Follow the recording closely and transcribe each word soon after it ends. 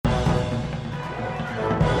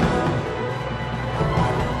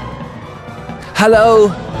Hello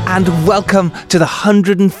and welcome to the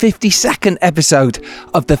 152nd episode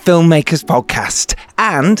of the Filmmakers Podcast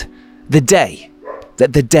and the day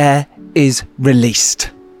that The Dare is released.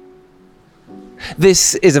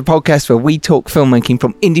 This is a podcast where we talk filmmaking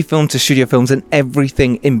from indie film to studio films and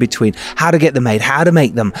everything in between. How to get them made, how to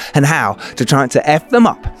make them, and how to try to F them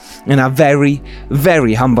up, in our very,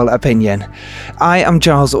 very humble opinion. I am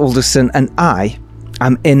Giles Alderson and I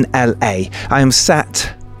am in LA. I am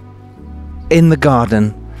sat in the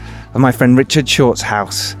garden of my friend Richard Short's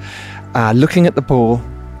house, looking at the ball,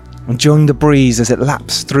 enjoying the breeze as it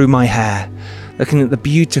laps through my hair, looking at the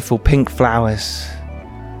beautiful pink flowers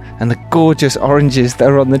and the gorgeous oranges that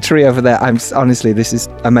are on the tree over there. Honestly, this is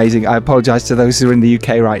amazing. I apologise to those who are in the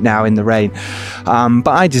UK right now in the rain, but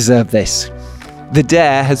I deserve this. The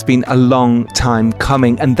Dare has been a long time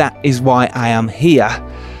coming, and that is why I am here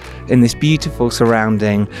in this beautiful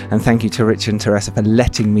surrounding, and thank you to Richard and Teresa for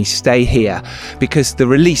letting me stay here, because the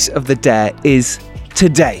release of The Dare is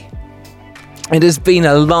today. It has been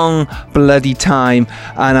a long bloody time,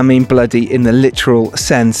 and I mean bloody in the literal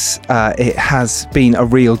sense. It has been a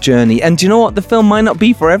real journey, and do you know what? The film might not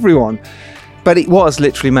be for everyone, but it was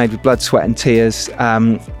literally made with blood, sweat and tears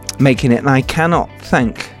making it, and I cannot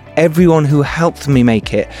thank everyone who helped me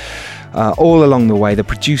make it all along the way, the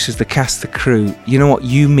producers, the cast, the crew. You know what?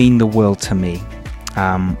 You mean the world to me.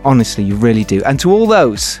 Honestly, you really do. And to all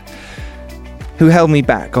those who held me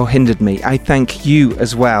back or hindered me, I thank you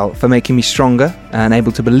as well for making me stronger and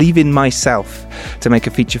able to believe in myself to make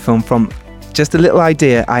a feature film from just a little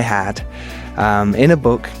idea I had in a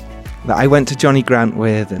book that I went to Johnny Grant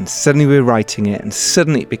with, and suddenly we were writing it, and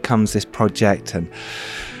suddenly it becomes this project. And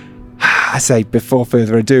I say, before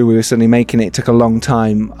further ado, we were suddenly making it. It took a long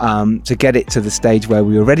time to get it to the stage where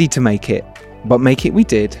we were ready to make it, but make it we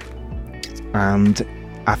did. And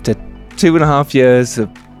after 2.5 years of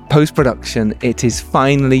post-production, it is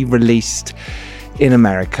finally released in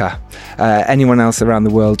America. Anyone else around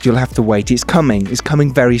the world, you'll have to wait. It's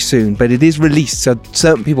coming very soon, but it is released, so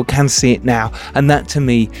certain people can see it now, and that to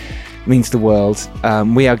me means the world.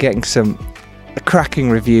 We are getting some cracking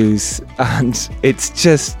reviews, and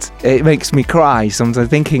it makes me cry sometimes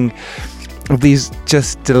thinking of these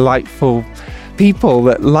just delightful people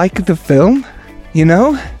that like the film, you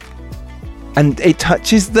know, and it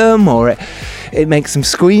touches them, or it makes them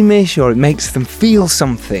squeamish, or it makes them feel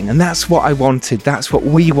something. And that's what I wanted. That's what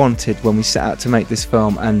we wanted when we set out to make this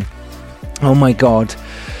film. And oh my God,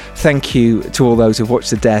 thank you to all those who've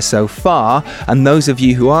watched The Dare so far. And those of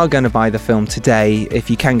you who are going to buy the film today, if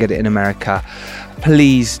you can get it in America,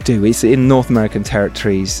 please do. It's in North American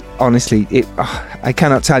territories. Honestly, I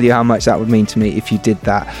cannot tell you how much that would mean to me if you did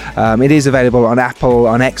that. It is available on Apple,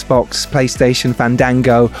 on Xbox, PlayStation,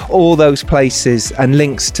 Fandango, all those places, and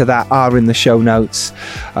links to that are in the show notes.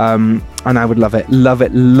 And I would love it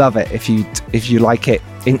if you like it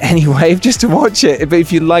in any way, just to watch it. But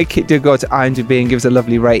if you like it, do go to IMDb and give us a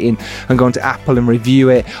lovely rating, and go onto Apple and review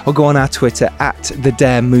it, or go on our Twitter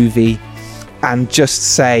 @TheDareMovie and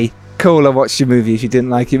just say, cool, I watched your movie if you didn't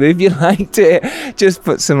like it. But if you liked it, just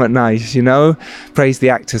put something nice, you know? Praise the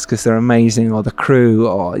actors because they're amazing, or the crew,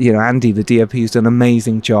 or, you know, Andy, the DOP, who's done an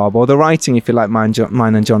amazing job, or the writing if you like mine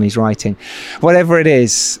and Johnny's writing. Whatever it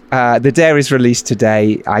is, The Dare is released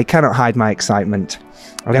today. I cannot hide my excitement.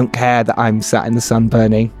 I don't care that I'm sat in the sun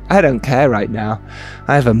burning. I don't care right now.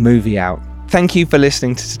 I have a movie out. Thank you for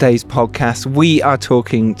listening to today's podcast. We are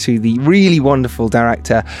talking to the really wonderful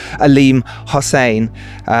director, Aleem Hossain,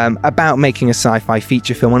 about making a sci-fi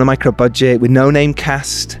feature film on a micro budget with no-name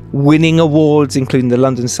cast, winning awards, including the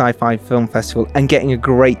London Sci-Fi Film Festival, and getting a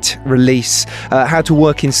great release, how to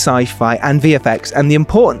work in sci-fi and VFX, and the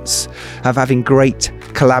importance of having great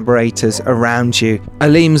collaborators around you.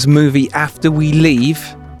 Aleem's movie, After We Leave,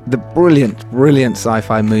 the brilliant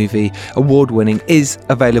sci-fi movie, award-winning, is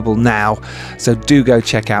available now. So do go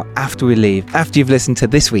check out After We Leave after you've listened to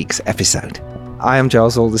this week's episode. I am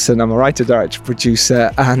Giles Alderson. I'm a writer, director,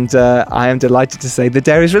 producer, and I am delighted to say The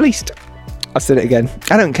Dare is released. I've said it again.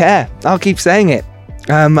 I don't care. I'll keep saying it.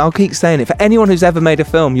 I'll keep saying it. For anyone who's ever made a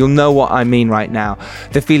film, you'll know what I mean right now.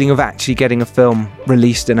 The feeling of actually getting a film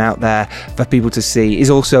released and out there for people to see is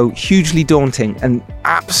also hugely daunting and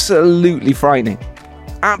absolutely frightening.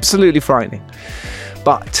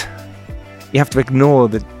 But you have to ignore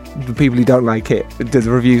the people who don't like it, the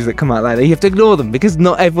reviews that come out like that. You have to ignore them, because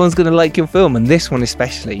not everyone's going to like your film, and this one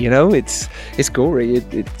especially. You know, it's gory,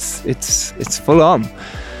 it's full on.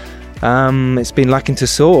 It's been likened to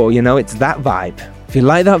Saw. You know, it's that vibe. If you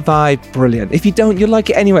like that vibe, brilliant. If you don't, you'll like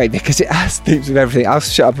it anyway because it has themes of everything. I'll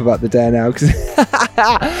shut up about the dare now.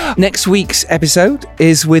 Next week's episode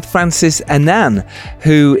is with Francis Annan,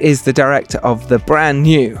 who is the director of the brand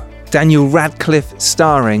new Daniel Radcliffe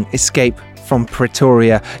starring Escape from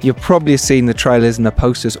Pretoria. You've probably seen the trailers and the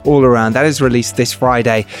posters all around. That is released this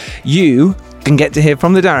Friday. You can get to hear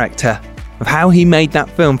from the director of how he made that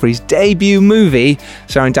film for his debut movie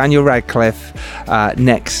starring Daniel Radcliffe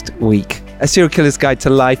next week. A Serial Killer's Guide to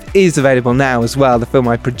Life is available now as well. The film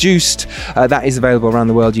I produced, that is available around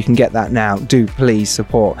the world. You can get that now. Do please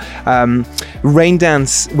support. Rain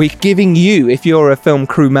Dance, we're giving you, if you're a film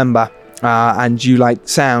crew member, and you like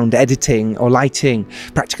sound, editing or lighting,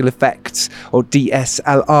 practical effects or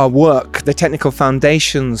DSLR work, the Technical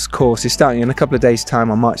Foundations course is starting in a couple of days'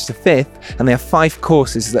 time on March the 5th, and there are 5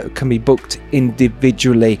 courses that can be booked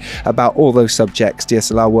individually about all those subjects: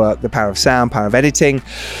 DSLR work, the power of sound, power of editing,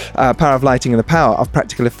 power of lighting, and the power of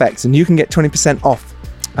practical effects. And you can get 20% off.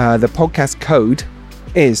 The podcast code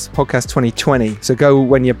is podcast 2020. So go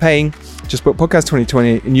when you're paying, just put podcast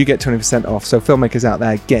 2020 and you get 20% off. So filmmakers out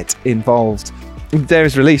there, get involved. The dare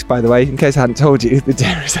is released, by the way, in case I hadn't told you, the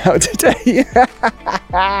dare is out today.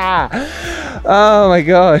 Oh my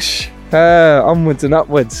gosh. Onwards and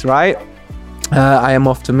upwards, right? I am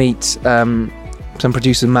off to meet some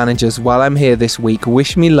producers and managers while I'm here this week.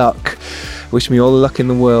 Wish me luck. Wish me all the luck in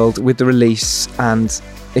the world with the release. And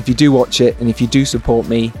if you do watch it and if you do support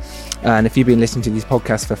me, and if you've been listening to these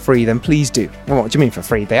podcasts for free, then please do. Well, what do you mean for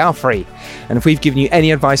free? They are free. And if we've given you any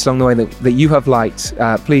advice along the way that you have liked,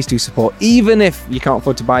 please do support. Even if you can't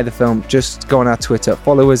afford to buy the film, just go on our Twitter,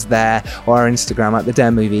 follow us there, or our Instagram at The Dare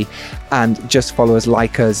Movie, and just follow us,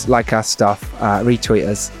 like our stuff, retweet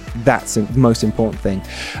us. That's the most important thing.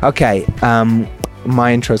 Okay,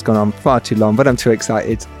 my intro's gone on far too long, but I'm too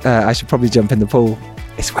excited. I should probably jump in the pool.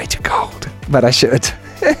 It's way too cold, but I should.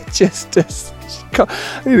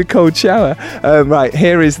 I need a cold shower. Right,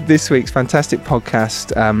 here is this week's fantastic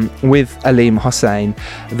podcast with Aleem Hossain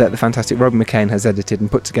that the fantastic Robbie McCain has edited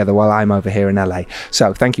and put together while I'm over here in LA.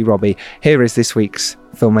 So thank you, Robbie. Here is this week's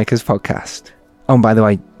Filmmakers Podcast. Oh, and by the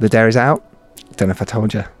way, the dare is out. Don't know if I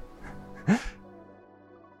told you.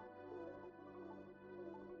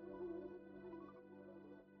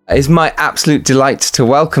 It's my absolute delight to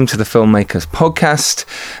welcome to the Filmmakers Podcast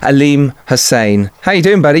Aleem Hossain. How you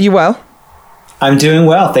doing, buddy? You well? I'm doing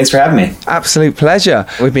well. Thanks for having me. Absolute pleasure.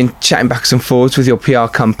 We've been chatting backwards and forwards with your PR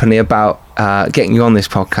company about getting you on this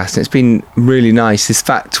podcast. And it's been really nice. In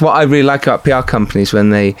fact, what I really like about PR companies when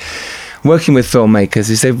they working with filmmakers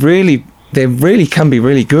is they really can be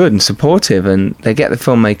really good and supportive, and they get the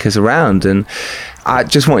filmmakers around. And I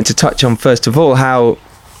just wanted to touch on, first of all, how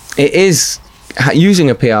it is using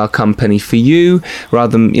a PR company for you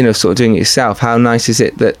rather than, sort of doing it yourself. How nice is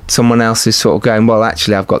it that someone else is sort of going, well,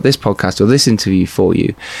 actually, I've got this podcast or this interview for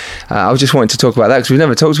you. I was just wanting to talk about that because we've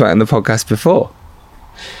never talked about it in the podcast before.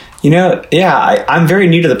 I'm very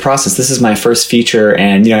new to the process. This is my first feature.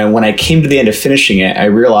 And, when I came to the end of finishing it, I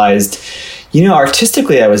realized,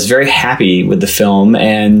 artistically, I was very happy with the film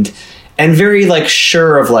and very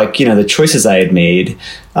sure of the choices I had made.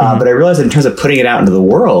 But I realized that in terms of putting it out into the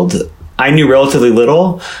world, I knew relatively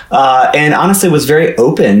little, and honestly was very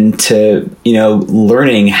open to,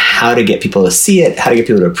 learning how to get people to see it, how to get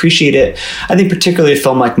people to appreciate it. I think particularly a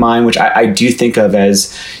film like mine, which I do think of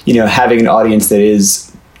as, having an audience that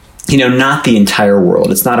is, not the entire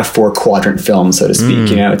world. It's not a 4-quadrant film, so to speak.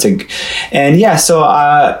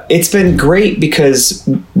 So it's been great because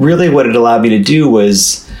really what it allowed me to do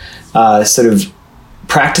was sort of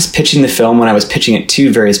practice pitching the film when I was pitching it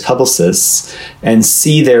to various publicists and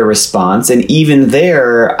see their response. And even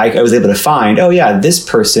there, I was able to find, this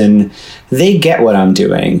person, they get what I'm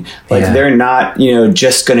doing. They're not,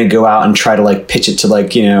 just going to go out and try to pitch it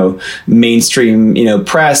to mainstream,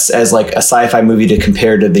 press as a sci-fi movie to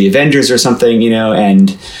compare to the Avengers or something,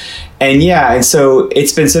 and so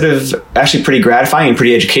it's been sort of actually pretty gratifying and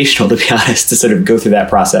pretty educational, to be honest, to sort of go through that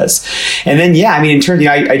process. And then, in turn,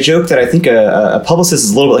 I joke that I think a publicist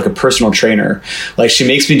is a little bit like a personal trainer. She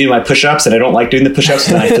makes me do my push-ups and I don't like doing the push-ups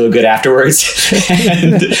and I feel good afterwards.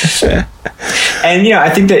 And I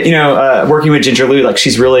think that, working with Ginger Lou,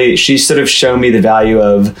 she's sort of shown me the value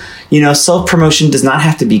of, self-promotion does not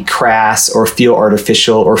have to be crass or feel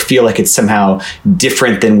artificial or feel like it's somehow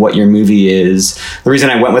different than what your movie is. The reason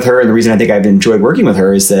I went with her and the reason I think I've enjoyed working with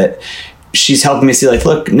her is that she's helping me see like,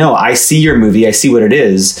 look, no, I see your movie. I see what it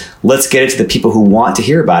is. Let's get it to the people who want to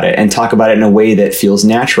hear about it and talk about it in a way that feels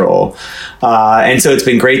natural. And so it's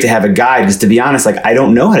been great to have a guide, because to be honest, like, I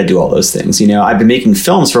don't know how to do all those things. You know, I've been making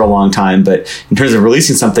films for a long time, but in terms of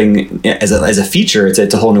releasing something as a feature, it's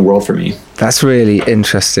a whole new world for me. That's really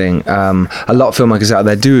interesting. A lot of filmmakers out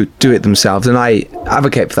there do it themselves, and I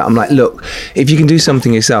advocate for that. I'm like, look, if you can do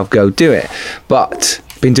something yourself, go do it. But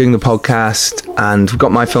been doing the podcast and we've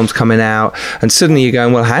got my films coming out, and suddenly you're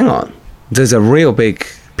going, well, hang on, there's a real big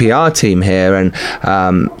PR team here and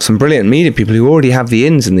some brilliant media people who already have the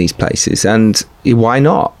ins in these places, and why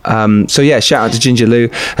not? So yeah, shout out to Ginger Lou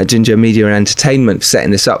at Ginger Media and Entertainment for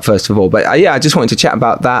setting this up, first of all. But I just wanted to chat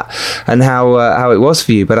about that and how it was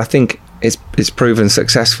for you. But I think it's proven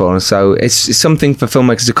successful, and so it's something for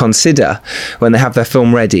filmmakers to consider when they have their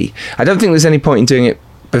film ready. I don't think there's any point in doing it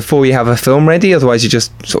before you have a film ready, otherwise you're just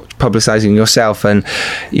sort of publicizing yourself and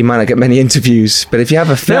you might not get many interviews. But if you have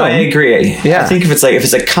a film... No, I agree. Yeah. I think if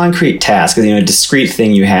it's a concrete task, you know, a discrete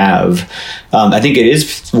thing you have, I think it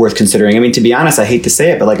is worth considering. I mean, to be honest, I hate to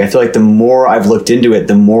say it, but like, I feel like the more I've looked into it,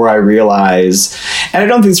 the more I realize, and I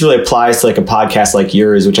don't think this really applies to like a podcast like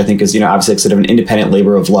yours, which I think is, you know, obviously sort of an independent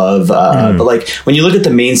labor of love. But like, when you look at the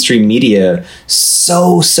mainstream media,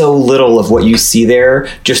 so little of what you see there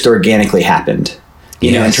just organically happened.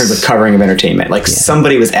 You know, in terms of covering of entertainment, like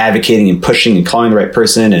somebody was advocating and pushing and calling the right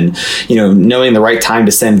person and, you know, knowing the right time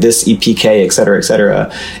to send this EPK, et cetera, et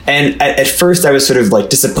cetera. And at first I was sort of like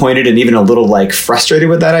disappointed and even a little like frustrated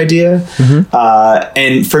with that idea.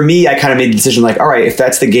 And for me, I kind of made the decision like, all right, if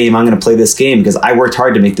that's the game, I'm going to play this game because I worked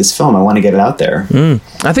hard to make this film. I want to get it out there.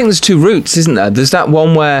 I think there's two routes, isn't there? There's that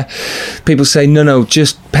one where people say, no,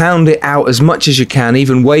 just pound it out as much as you can,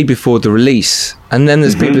 even way before the release. And then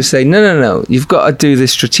there's people who say, no, you've got to do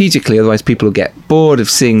this strategically, otherwise people will get bored of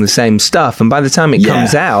seeing the same stuff. And by the time it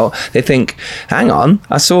comes out, they think, hang on,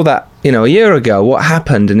 I saw that, you know, a year ago, what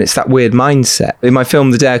happened? And it's that weird mindset. In my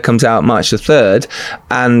film, The Dare, comes out March the 3rd,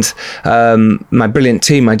 and my brilliant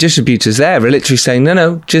team, my distributors there, are literally saying,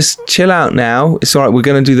 no, just chill out now. It's all right, we're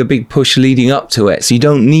going to do the big push leading up to it. So you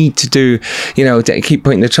don't need to do, you know, keep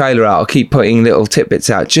putting the trailer out or keep putting little tidbits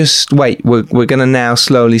out. Just wait, we're going to now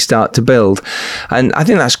slowly start to build. And I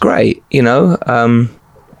think that's great, you know.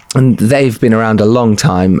 And they've been around a long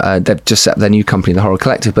time. They've just set up their new company, The Horror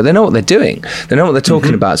Collective, but they know what they're doing. They know what they're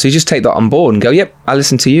talking about. So you just take that on board and go, yep, I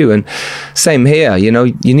listen to you. And same here, you know,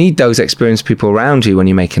 you need those experienced people around you when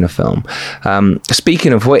you're making a film.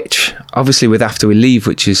 Speaking of which, obviously with After We Leave,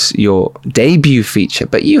 which is your debut feature,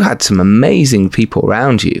 but you had some amazing people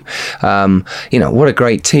around you. You know, what a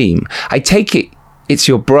great team. I take it's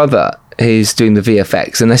your brother who's doing the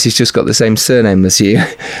VFX, unless he's just got the same surname as you,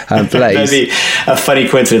 Blaze. That'd be a funny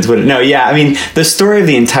coincidence, wouldn't it? No, yeah. I mean, the story of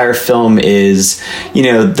the entire film is, you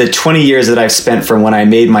know, the 20 years that I've spent from when I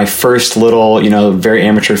made my first little, you know, very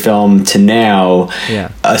amateur film to now,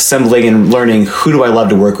 assembling and learning who do I love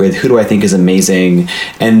to work with, who do I think is amazing.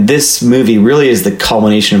 And this movie really is the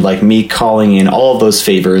culmination of like me calling in all of those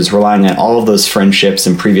favors, relying on all of those friendships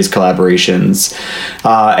and previous collaborations.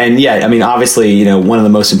 And yeah, I mean, obviously, you know, one of the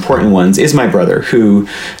most important ones is my brother, who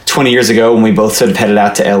 20 years ago, when we both sort of headed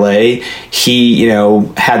out to LA, he, you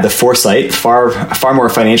know, had the foresight, far more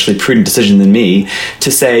financially prudent decision than me,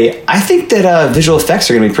 to say, I think that visual effects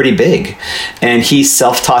are going to be pretty big. And he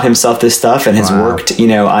self-taught himself this stuff and has worked, you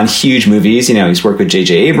know, on huge movies. You know, he's worked with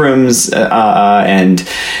J.J. Abrams and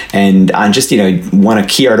on just, you know, won a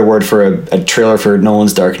key art award for a trailer for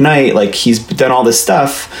Nolan's Dark Knight. Like, he's done all this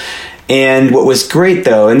stuff. And what was great,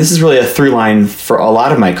 though, and this is really a through line for a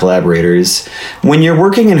lot of my collaborators, when you're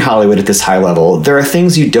working in Hollywood at this high level, there are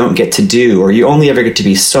things you don't get to do, or you only ever get to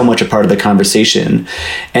be so much a part of the conversation.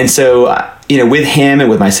 And so, you know, with him and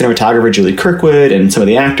with my cinematographer, Julie Kirkwood, and some of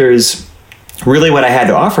the actors, really what I had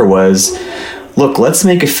to offer was, look, let's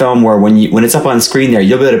make a film where when it's up on screen there,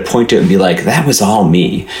 you'll be able to point to it and be like, that was all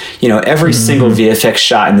me. You know, every single VFX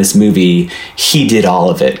shot in this movie, he did all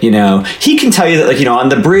of it. You know, he can tell you that, like, you know, on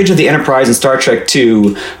the bridge of the Enterprise in Star Trek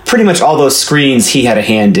 2, pretty much all those screens he had a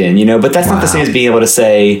hand in, you know, but that's not the same as being able to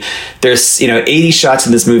say there's, you know, 80 shots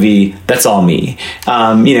in this movie, that's all me,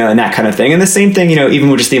 you know, and that kind of thing. And the same thing, you know, even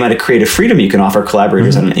with just the amount of creative freedom you can offer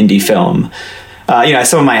collaborators on an indie film. You know,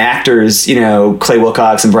 some of my actors, you know, Clay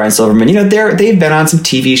Wilcox and Brian Silverman, you know, they've been on some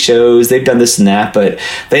TV shows, they've done this and that, but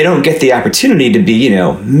they don't get the opportunity to be, you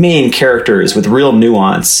know, main characters with real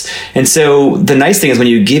nuance. And so the nice thing is when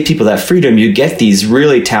you give people that freedom, you get these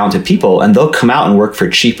really talented people, and they'll come out and work for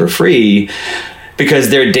cheap or free because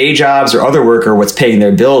their day jobs or other work or what's paying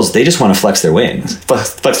their bills, they just want to flex their wings,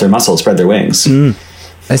 flex their muscles, spread their wings.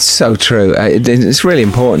 It's so true. It's really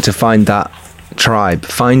important to find that tribe,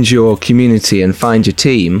 find your community, and find your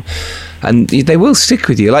team. And they will stick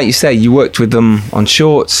with you. Like you say, you worked with them on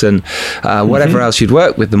shorts and whatever else you'd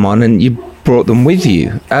worked with them on, and you brought them with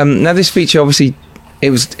you. Now, this feature, obviously,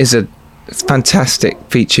 is a fantastic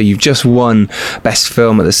feature. You've just won Best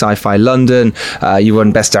Film at the Sci-Fi London. You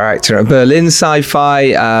won Best Director at Berlin Sci-Fi,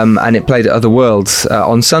 and it played at Other Worlds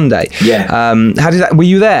on Sunday. Yeah. How did that? Were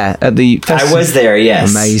you there at the festival? I was there.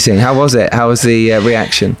 Yes. Amazing. How was it? How was the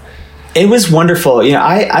reaction? It was wonderful. You know,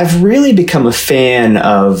 I've really become a fan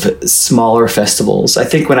of smaller festivals. I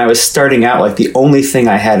think when I was starting out, like the only thing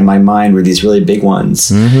I had in my mind were these really big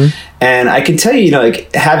ones. And I can tell you, you know,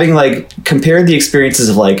 like having like compared the experiences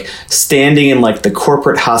of like standing in like the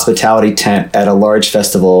corporate hospitality tent at a large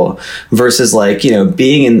festival versus like, you know,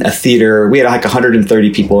 being in a theater. We had like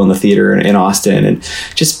 130 people in the theater in Austin, and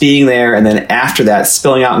just being there. And then after that,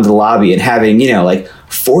 spilling out into the lobby and having, you know, like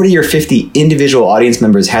 40 or 50 individual audience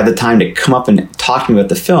members had the time to come up and talk to me about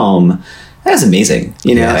the film. That's amazing,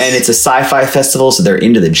 you know, and it's a sci-fi festival, so they're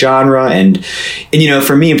into the genre. And you know,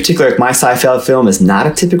 for me in particular, like my sci-fi film is not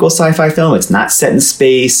a typical sci-fi film. It's not set in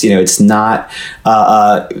space, you know, it's not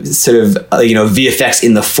sort of, you know, VFX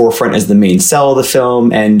in the forefront as the main sell of the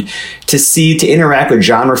film. And to interact with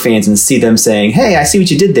genre fans and see them saying, hey, I see what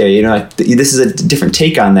you did there. You know, like, this is a different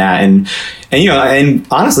take on that. And you know, and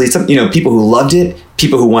honestly, some, you know, people who loved it,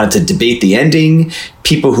 people who wanted to debate the ending,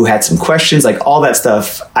 people who had some questions, like all that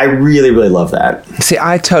stuff. I really, really love that. See,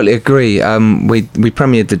 I totally agree. We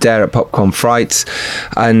premiered The Dare at Popcorn Frights,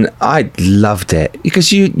 and I loved it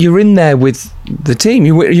because you're in there with the team.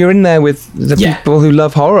 You're in there with the people who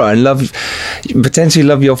love horror and potentially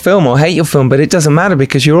love your film or hate your film, but it doesn't matter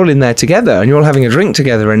because you're all in there together and you're all having a drink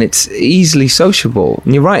together, and it's easily sociable.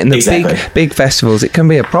 And you're right, in the big festivals, it can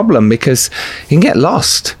be a problem because you can get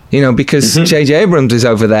lost. You know, because J.J. Abrams is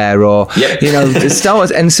over there, or, you know, Star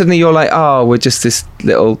Wars, and suddenly you're like, oh, we're just this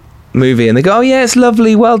little movie, and they go, oh yeah, it's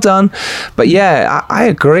lovely, well done. But yeah, I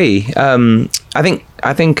agree. I think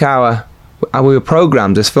we were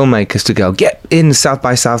programmed as filmmakers to go, get in South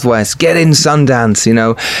by Southwest, get in Sundance, you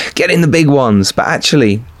know, get in the big ones. But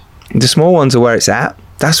actually, the small ones are where it's at.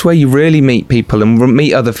 That's where you really meet people and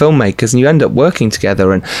meet other filmmakers, and you end up working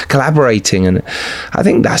together and collaborating. And I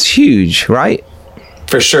think that's huge, right?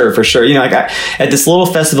 For sure. You know, like at this little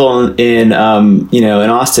festival in you know, in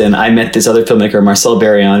Austin, I met this other filmmaker, Marcel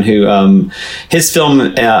Barrion, who his film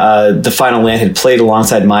The Final Land had played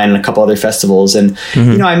alongside mine in a couple other festivals. And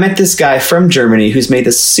you know, I met this guy from Germany who's made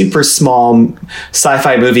this super small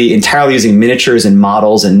sci-fi movie entirely using miniatures and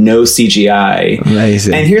models and no CGI.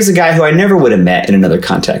 Amazing. And here's a guy who I never would have met in another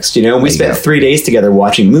context. You know, and we spent 3 days together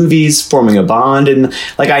watching movies, forming a bond, and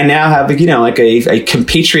like I now have, you know, like a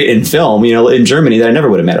compatriot in film, you know, in Germany that I never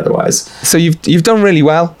would have met otherwise. So you've done really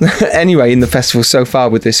well anyway in the festival so far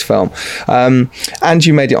with this film, and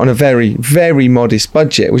you made it on a very, very modest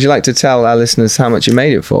budget. Would you like to tell our listeners how much you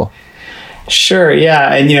made it for? Sure,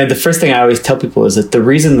 yeah. And you know, the first thing I always tell people is that the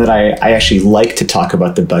reason that I actually like to talk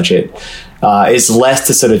about the budget is less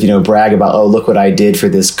to sort of, you know, brag about, oh, look what I did for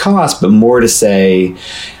this cost, but more to say,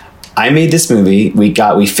 I made this movie. We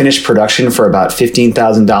finished production for about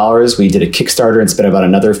 $15,000. We did a Kickstarter and spent about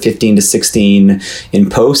another 15 to 16 in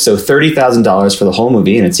post. So $30,000 for the whole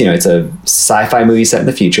movie. And it's, you know, it's a sci-fi movie set in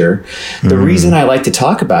the future. The reason I like to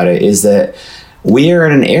talk about it is that we are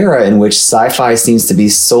in an era in which sci-fi seems to be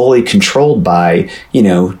solely controlled by, you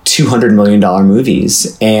know, $200 million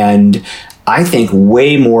movies. And I think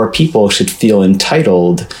way more people should feel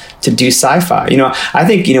entitled to do sci-fi. You know, I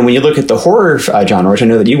think, you know, when you look at the horror genre, which I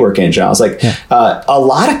know that you work in, Giles, like a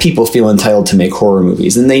lot of people feel entitled to make horror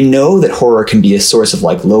movies, and they know that horror can be a source of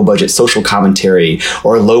like low budget social commentary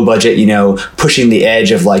or low budget, you know, pushing the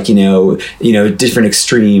edge of like, you know, different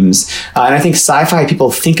extremes. And I think sci-fi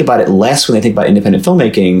people think about it less when they think about independent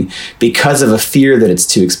filmmaking because of a fear that it's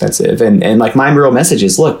too expensive. And like my real message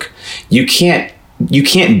is, look, you can't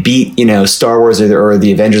beat, you know, Star Wars or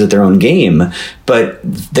the Avengers at their own game, but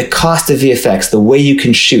the cost of VFX, the way you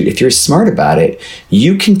can shoot, if you're smart about it,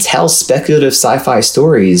 you can tell speculative sci-fi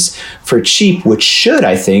stories for cheap, which should,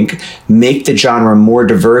 I think, make the genre more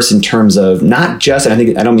diverse in terms of not just,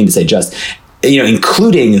 and I don't mean to say just, you know,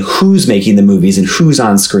 including who's making the movies and who's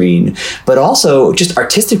on screen, but also just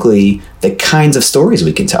artistically the kinds of stories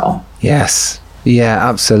we can tell. Yes. Yeah,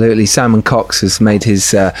 absolutely. Simon Cox has made his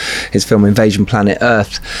film Invasion Planet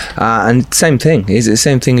Earth, and same thing. Is it the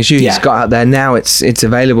same thing as you? It's got out there now. It's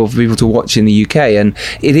available for people to watch in the UK, and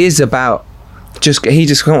it is about he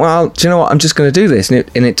just went, well, do you know what? I'm just going to do this,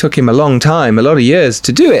 and it took him a long time, a lot of years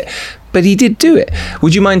to do it. but he did do it.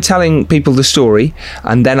 Would you mind telling people the story,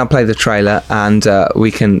 and then I'll play the trailer, and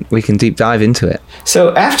we can deep dive into it?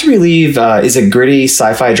 So After We Leave is a gritty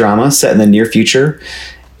sci-fi drama set in the near future.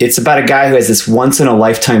 It's about a guy who has this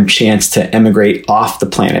once-in-a-lifetime chance to emigrate off the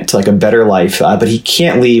planet to like a better life, but he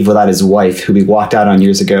can't leave without his wife, who he walked out on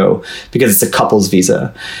years ago, because it's a couple's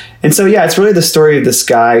visa. And so, yeah, it's really the story of this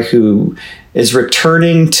guy who is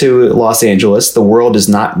returning to Los Angeles. The world is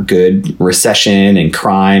not good. Recession and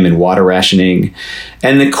crime and water rationing.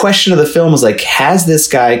 And the question of the film is like, has this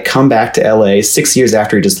guy come back to LA 6 years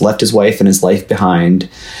after he just left his wife and his life behind?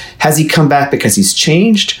 Has he come back because he's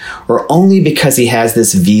changed, or only because he has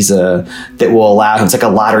this visa that will allow him? It's like a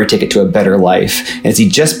lottery ticket to a better life. And is he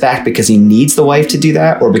just back because he needs the wife to do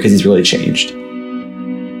that, or because he's really changed?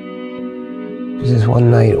 There's this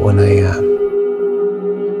one night when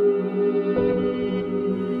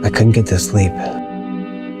I couldn't get to sleep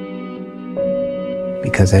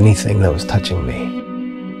because anything that was touching me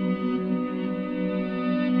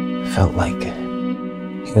felt like,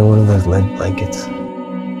 one of those lead blankets.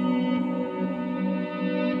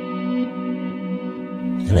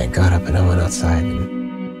 And I got up and I went outside,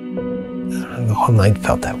 and the whole night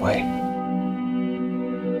felt that way.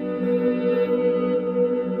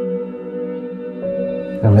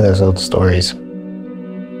 Remember those old stories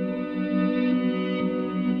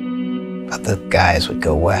about the guys would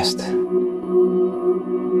go west.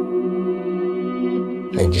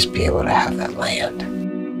 They'd just be able to have that land.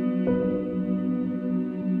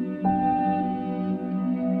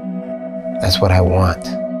 That's what I want.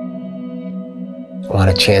 I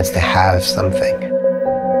want a chance to have something.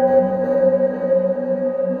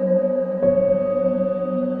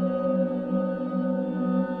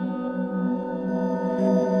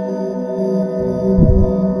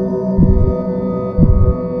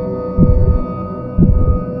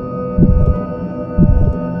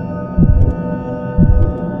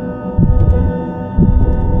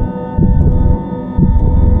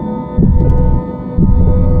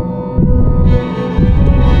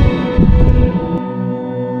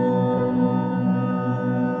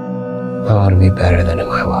 I want to be better than who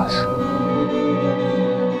I was.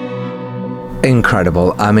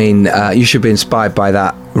 Incredible. I mean, you should be inspired by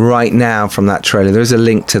that right now from that trailer. There's a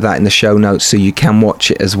link to that in the show notes, so you can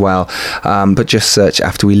watch it as well. But just search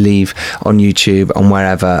After We Leave on YouTube and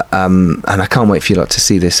wherever. And I can't wait for you lot to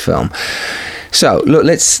see this film. So look,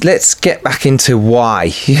 let's get back into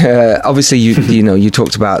why. Obviously, you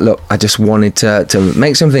talked about, look, I just wanted to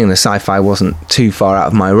make something, and the sci-fi wasn't too far out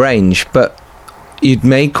of my range, but you'd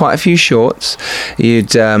made quite a few shorts.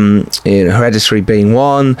 You'd Hereditary being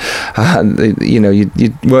one.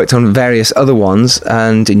 You'd worked on various other ones,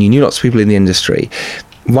 and you knew lots of people in the industry.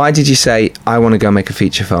 Why did you say, I want to go make a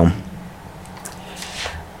feature film?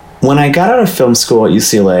 When I got out of film school at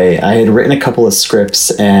UCLA, I had written a couple of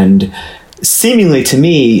scripts, and seemingly to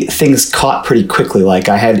me, things caught pretty quickly. Like,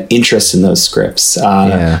 I had interest in those scripts.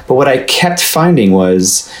 But what I kept finding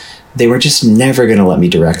was they were just never going to let me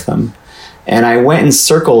direct them. And I went in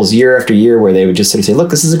circles year after year where they would just sort of say, look,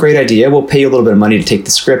 this is a great idea. We'll pay you a little bit of money to take the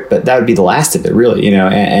script, but that would be the last of it, really,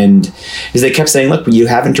 And as they kept saying, look, you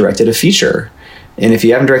haven't directed a feature. And if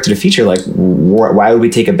you haven't directed a feature, like, why would we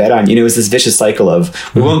take a bet on you? It was this vicious cycle of,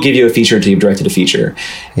 we won't give you a feature until you've directed a feature.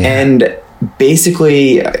 Yeah. And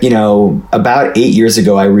basically, about 8 years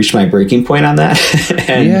ago, I reached my breaking point on that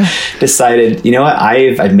and decided, what,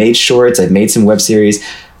 I've made shorts, I've made some web series.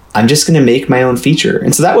 I'm just going to make my own feature.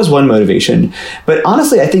 And so that was one motivation. But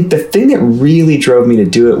honestly, I think the thing that really drove me to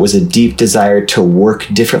do it was a deep desire to work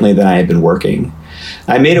differently than I had been working.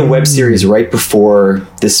 I made a web series right before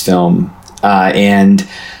this film. And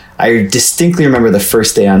I distinctly remember the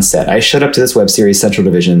first day on set. I showed up to this web series, Central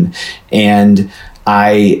Division, and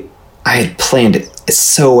I had planned it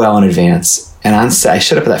so well in advance. And on set, I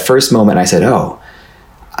showed up at that first moment, and I said,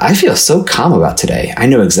 I feel so calm about today. I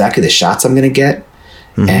know exactly the shots I'm going to get.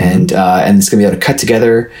 Mm-hmm. And it's going to be able to cut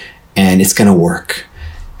together, and it's going to work.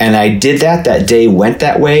 And I did that day went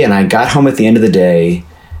that way, and I got home at the end of the day,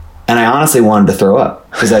 and I honestly wanted to throw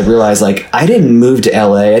up, because I realized, like, I didn't move to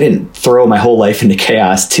LA. I didn't throw my whole life into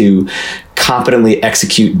chaos to competently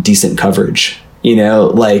execute decent coverage,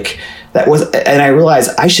 that was, and I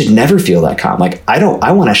realized I should never feel that calm. Like, I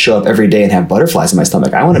want to show up every day and have butterflies in my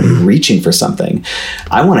stomach. I want to be reaching for something.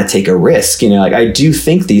 I want to take a risk. I do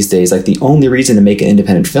think these days, like, the only reason to make an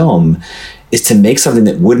independent film is to make something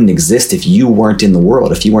that wouldn't exist if you weren't in the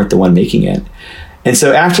world, if you weren't the one making it. And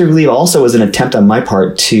so After We Leave also was an attempt on my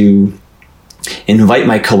part to invite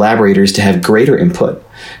my collaborators to have greater input.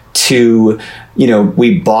 to,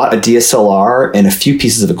 we bought a DSLR and a few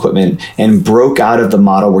pieces of equipment and broke out of the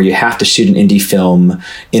model where you have to shoot an indie film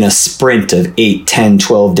in a sprint of 8, 10,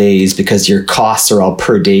 12 days because your costs are all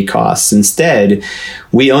per day costs. Instead,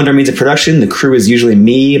 we owned our means of production. The crew is usually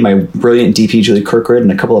me, my brilliant DP, Julie Kirkwood,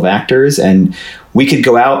 and a couple of actors. And we could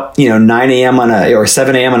go out, 9 a.m. or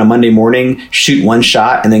 7 a.m. on a Monday morning, shoot one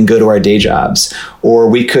shot, and then go to our day jobs. Or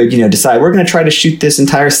we could, decide we're going to try to shoot this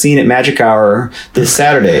entire scene at Magic Hour this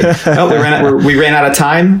Saturday. We ran out of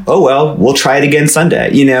time. Oh, well, we'll try it again Sunday,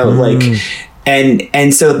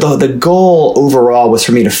 and so the goal overall was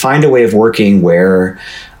for me to find a way of working where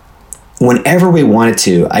whenever we wanted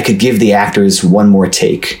to, I could give the actors one more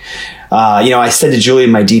take. I said to Julie,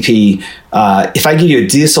 my DP, if I give you a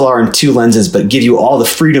DSLR and 2 lenses, but give you all the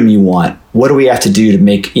freedom you want, what do we have to do to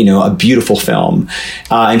make, a beautiful film?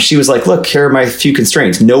 And she was like, look, here are my few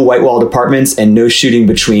constraints. No white walled apartments and no shooting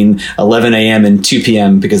between 11 a.m. and 2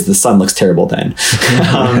 p.m. because the sun looks terrible then.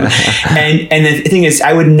 And the thing is,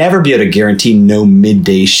 I would never be able to guarantee no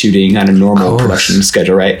midday shooting on a normal production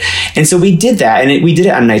schedule, right? And so we did that, and we did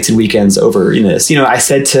it on nights and weekends over this. I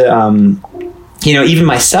said to... even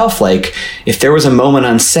myself, like if there was a moment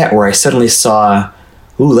on set where I suddenly saw,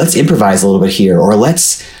 ooh, let's improvise a little bit here, or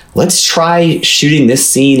let's try shooting this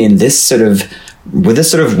scene in this with this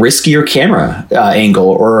sort of riskier camera angle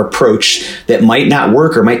or approach that might not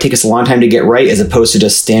work or might take us a long time to get right, as opposed to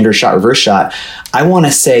just standard shot, reverse shot. I want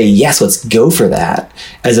to say, yes, let's go for that,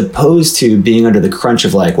 as opposed to being under the crunch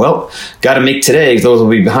of like, well, got to make today, those will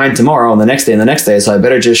be behind tomorrow and the next day. So I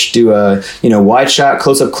better just do a, wide shot,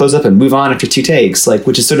 close up and move on after 2 takes,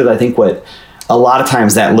 which is sort of, I think, what a lot of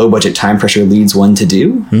times that low budget time pressure leads one to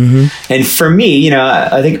do. Mm-hmm. And for me,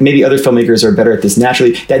 I think maybe other filmmakers are better at this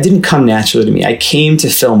naturally. That didn't come naturally to me. I came to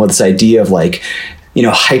film with this idea of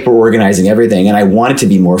hyper organizing everything, and I wanted to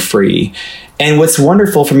be more free. And what's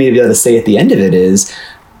wonderful for me to be able to say at the end of it is,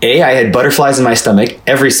 I had butterflies in my stomach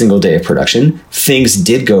every single day of production. Things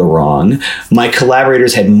did go wrong. My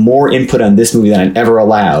collaborators had more input on this movie than I'd ever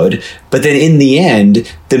allowed. But then in the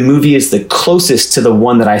end, the movie is the closest to the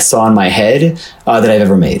one that I saw in my head that I've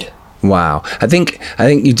ever made. Wow. I think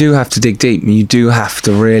you do have to dig deep. You do have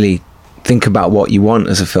to really think about what you want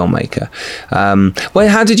as a filmmaker.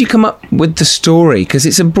 How did you come up with the story? Because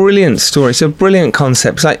it's a brilliant story. It's a brilliant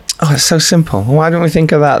concept. It's it's so simple. Why don't we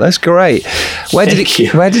think of that? That's great. Where did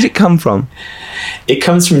it come from? It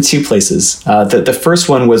comes from 2 places. The first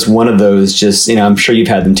one was one of those just, I'm sure you've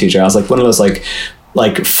had them too, Giles, one of those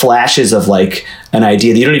flashes of an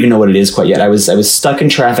idea that you don't even know what it is quite yet. I was stuck in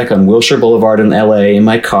traffic on Wilshire Boulevard in LA in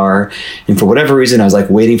my car. And for whatever reason, I was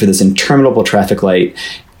waiting for this interminable traffic light.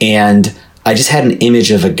 And I just had an image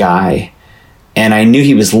of a guy, and I knew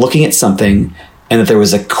he was looking at something, and that there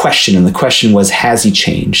was a question, and the question was, has he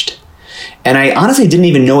changed? And I honestly didn't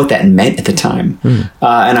even know what that meant at the time. And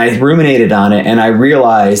I ruminated on it, and I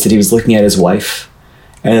realized that he was looking at his wife,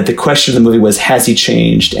 and that the question of the movie was, has he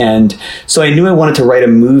changed? And so I knew I wanted to write a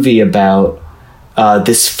movie about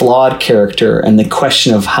this flawed character and the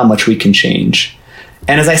question of how much we can change.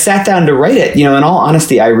 And as I sat down to write it, in all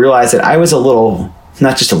honesty, I realized that I was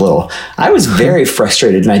I was very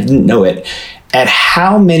frustrated, and I didn't know it, at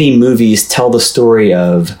how many movies tell the story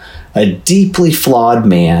of a deeply flawed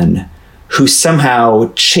man who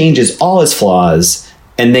somehow changes all his flaws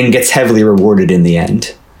and then gets heavily rewarded in the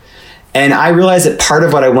end. And I realized that part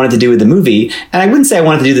of what I wanted to do with the movie, and I wouldn't say I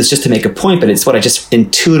wanted to do this just to make a point, but it's what I just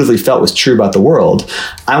intuitively felt was true about the world.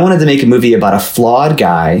 I wanted to make a movie about a flawed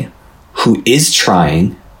guy who is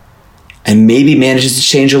trying and maybe manages to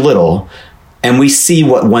change a little, and we see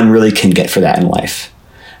what one really can get for that in life.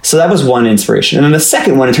 So that was one inspiration. And then the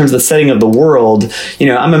second one, in terms of the setting of the world,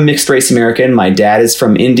 I'm a mixed race American. My dad is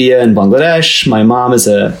from India and Bangladesh. My mom is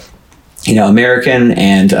American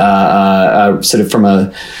and sort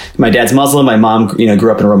of my dad's Muslim. My mom,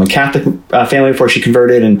 grew up in a Roman Catholic family before she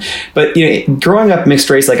converted. But growing up mixed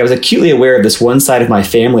race, I was acutely aware of this one side of my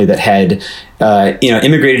family that had,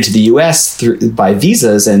 immigrated to the U.S. by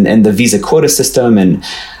visas and the visa quota system. And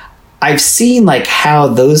I've seen how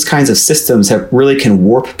those kinds of systems really can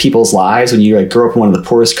warp people's lives when you grow up in one of the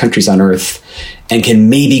poorest countries on earth and can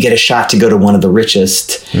maybe get a shot to go to one of the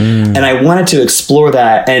richest. And I wanted to explore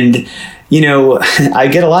that. And, I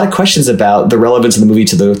get a lot of questions about the relevance of the movie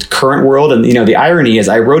to the current world. And, the irony is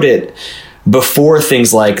I wrote it before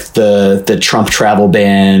things like the Trump travel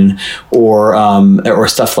ban or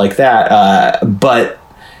stuff like that. But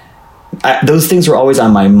those things were always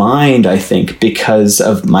on my mind, I think, because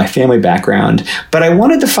of my family background. But I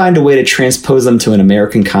wanted to find a way to transpose them to an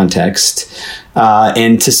American context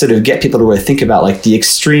and to sort of get people to really think about the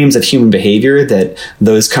extremes of human behavior that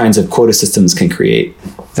those kinds of quota systems can create.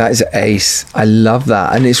 That is ace. I love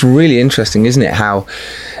that. And it's really interesting, isn't it? How,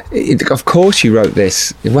 of course you wrote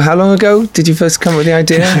this. Well, how long ago did you first come up with the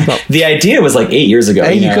idea? The idea was like 8 years ago.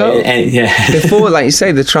 There you go. And, yeah. Before, like you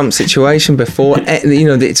say, the Trump situation, before,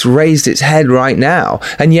 it's raised its head right now.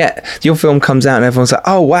 And yet your film comes out and everyone's like,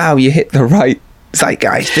 oh, wow, you hit the right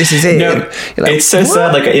zeitgeist. This is it. No, like, it's so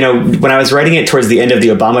sad. Like, when I was writing it towards the end of the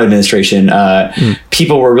Obama administration,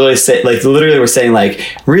 people were really literally were saying, like,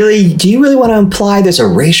 really, do you really want to imply there's a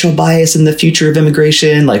racial bias in the future of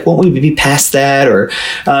immigration? Like, won't we be past that? Or,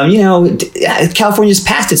 California's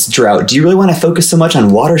past its drought. Do you really want to focus so much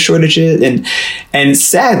on water shortages? And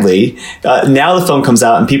sadly, now the film comes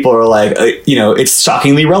out and people are like, it's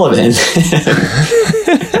shockingly relevant.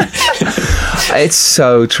 It's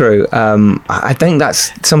so true. I think that's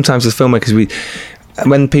sometimes as filmmakers,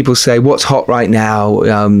 when people say what's hot right now,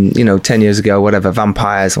 10 years ago, whatever,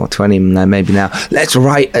 vampires, or 20 maybe now, let's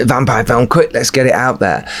write a vampire film quick, let's get it out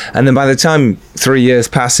there. And then by the time 3 years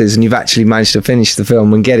passes and you've actually managed to finish the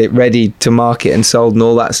film and get it ready to market and sold and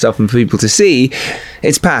all that stuff and for people to see,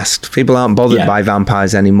 it's past. People aren't bothered by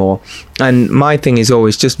vampires anymore. And my thing is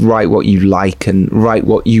always just write what you like and write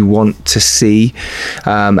what you want to see,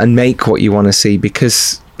 and make what you want to see,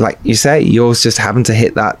 because like you say, yours just happened to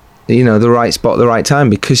hit that, the right spot at the right time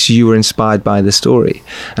because you were inspired by the story.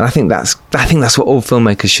 And I think that's what all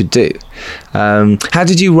filmmakers should do. How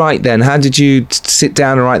did you write then? How did you sit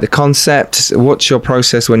down and write the concept? What's your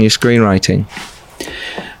process when you're screenwriting?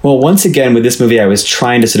 Well, once again, with this movie, I was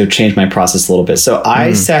trying to sort of change my process a little bit. So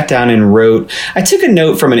I sat down and I took a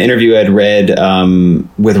note from an interview I'd read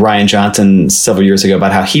with Ryan Johnson several years ago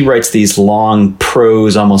about how he writes these long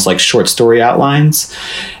prose, almost like short story outlines.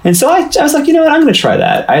 And so I was like, you know what, I'm going to try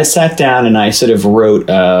that. I sat down and I sort of wrote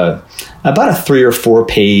about a 3 or 4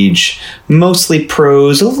 page, mostly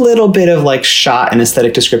prose, a little bit of like shot and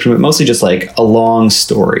aesthetic description, but mostly just like a long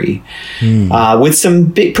story with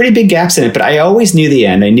some pretty big gaps in it. But I always knew the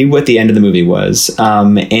end. I knew what the end of the movie was.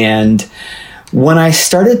 And when I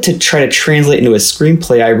started to try to translate into a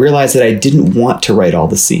screenplay, I realized that I didn't want to write all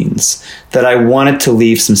the scenes, that I wanted to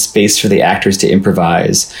leave some space for the actors to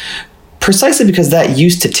improvise, precisely because that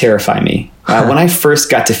used to terrify me. When I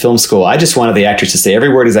first got to film school, I just wanted the actors to say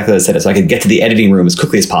every word exactly as I said it so I could get to the editing room as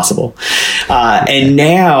quickly as possible. And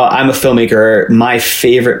now I'm a filmmaker. My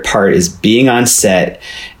favorite part is being on set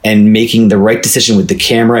and making the right decision with the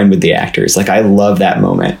camera and with the actors. Like, I love that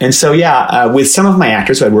moment. And so, with some of my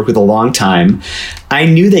actors who I'd worked with a long time, I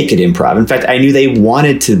knew they could improv. In fact, I knew they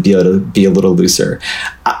wanted to be able to be a little looser.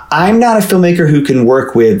 I'm not a filmmaker who can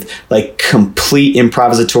work with like complete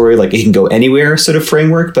improvisatory, like it can go anywhere sort of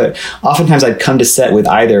framework, but oftentimes I'd come to set with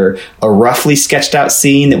either a roughly sketched out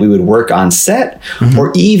scene that we would work on set,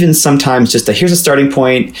 or even sometimes just here's a starting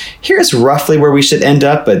point, here's roughly where we should end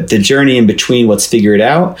up, but the journey in between, let's figure it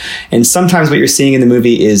out. And sometimes what you're seeing in the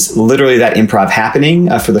movie is literally that improv happening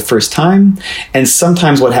for the first time. And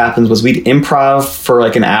sometimes what happens was we'd improv for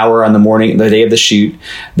like an hour on the day of the shoot,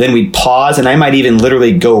 then we'd pause, and I might even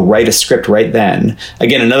literally go write a script right then.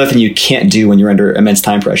 Again, another thing you can't do when you're under immense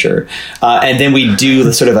time pressure. And then we do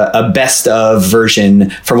the sort of a best of version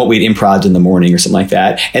from what we'd improv in the morning or something like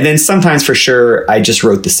that. And then sometimes for sure, I just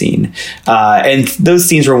wrote the scene. And those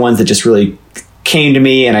scenes were ones that just really came to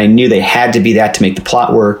me, and I knew they had to be that to make the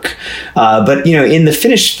plot work. But, in the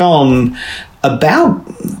finished film,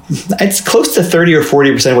 it's close to 30 or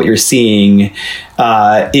 40% of what you're seeing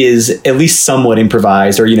is at least somewhat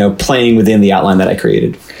improvised or, playing within the outline that I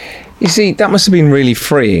created. You see, that must have been really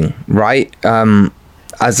freeing, right?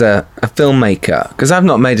 As a filmmaker, because I've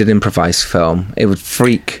not made an improvised film. It would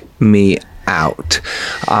freak me out.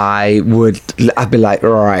 I'd be like,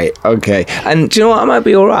 right, okay. And do you know what? I might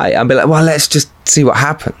be all right. I'd be like, well, let's just see what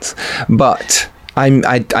happens. But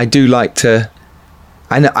I do like to,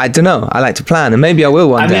 I don't know, I like to plan, and maybe I will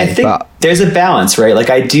one day. I think there's a balance, right? Like,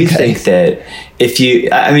 I do think that at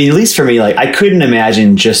least for me, like, I couldn't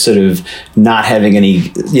imagine just sort of not having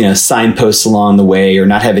any, signposts along the way, or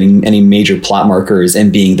not having any major plot markers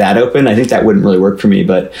and being that open. I think that wouldn't really work for me.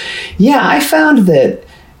 But yeah, I found that,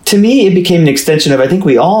 to me, it became an extension of, I think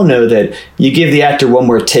we all know that you give the actor one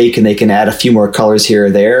more take and they can add a few more colors here or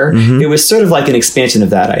there. It was sort of like an expansion of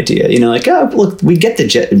that idea. Like, oh, look, we get the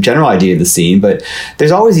general idea of the scene, but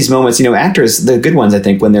there's always these moments, actors, the good ones, I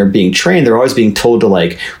think, when they're being trained, they're always being told to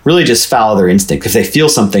like really just follow their instinct if they feel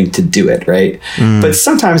something to do it, right? But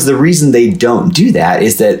sometimes the reason they don't do that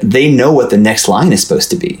is that they know what the next line is supposed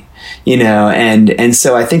to be. And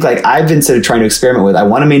so I think, like, I've been sort of trying to experiment with, I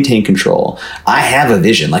want to maintain control. I have a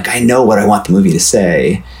vision. Like, I know what I want the movie to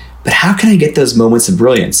say, but how can I get those moments of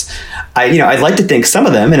brilliance? I'd like to think some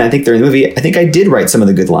of them, and I think they're in the movie, I think I did write some of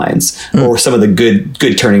the good lines or some of the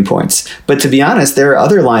good turning points. But to be honest, there are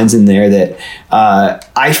other lines in there that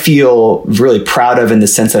I feel really proud of, in the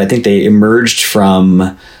sense that I think they emerged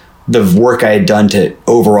from the work I had done to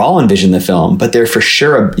overall envision the film. But they're for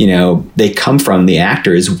sure, they come from the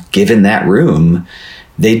actors given that room.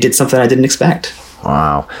 They did something I didn't expect.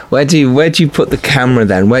 Wow. Where do you put the camera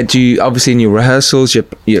then? Where do you, obviously in your rehearsals, you're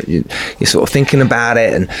sort of thinking about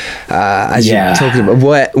it, and as you're talking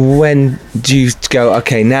about, when do you go,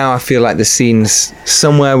 okay, now I feel like the scene's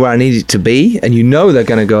somewhere where I need it to be, and they're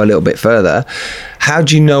going to go a little bit further. How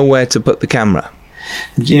do you know where to put the camera?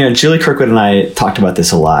 Julie Kirkwood and I talked about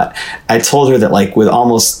this a lot. I told her that, like, with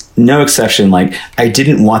almost no exception, like, I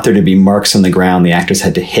didn't want there to be marks on the ground the actors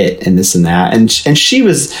had to hit and this and that. And she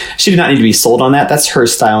did not need to be sold on that. That's her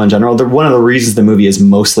style in general. One of the reasons the movie is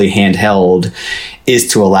mostly handheld is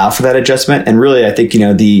to allow for that adjustment. And really, I think,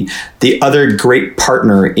 the other great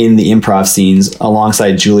partner in the improv scenes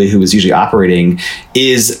alongside Julie, who was usually operating,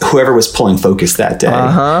 is whoever was pulling focus that day.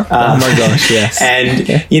 Oh my gosh, yes.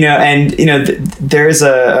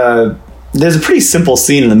 There's a pretty simple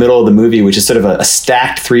scene in the middle of the movie, which is sort of a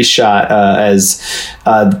stacked 3-shot as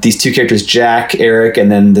these two characters, Jack, Eric, and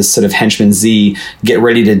then this sort of henchman Z, get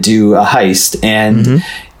ready to do a heist. And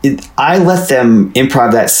I let them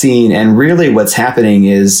improv that scene. And really what's happening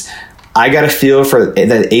is I got a feel for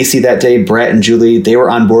the AC that day. Brett and Julie, they were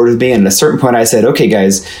on board with me. And at a certain point I said, okay,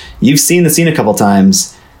 guys, you've seen the scene a couple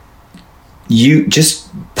times. You just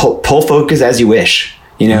pull focus as you wish.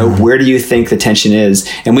 Where do you think the tension is?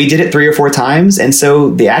 And we did it 3 or 4 times. And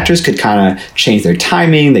so the actors could kind of change their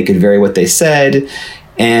timing. They could vary what they said.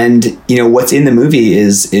 And, what's in the movie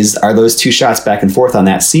are those 2 shots back and forth on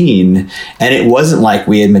that scene. And it wasn't like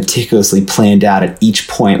we had meticulously planned out at each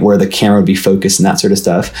point where the camera would be focused and that sort of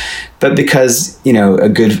stuff. But because, a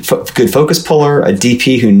good focus puller, a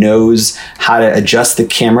DP who knows how to adjust the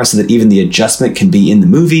camera so that even the adjustment can be in the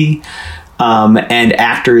movie, and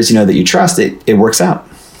actors, that you trust, it works out.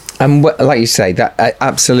 And like you say, that I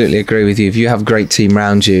absolutely agree with you. If you have a great team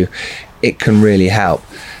around you, it can really help.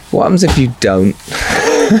 What happens if you don't?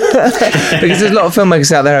 Because there's a lot of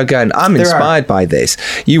filmmakers out there who are going, I'm inspired by this.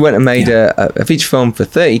 You went and made a feature film for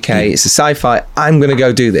 30K. It's a sci-fi. I'm going to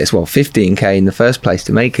go do this. Well, 15K in the first place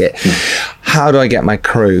to make it. How do I get my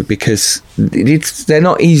crew? Because they're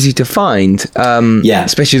not easy to find.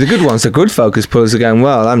 Especially the good ones. The good focus pullers are going,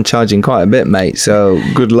 well, I'm charging quite a bit, mate. So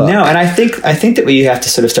good luck. No, and I think that what you have to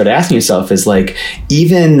sort of start asking yourself is, like,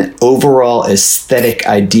 even overall aesthetic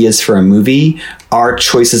ideas for a movie are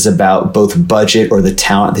choices about both budget or the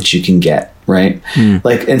talent that you can get, right?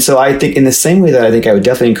 And so I think in the same way that I think I would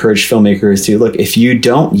definitely encourage filmmakers to look, if you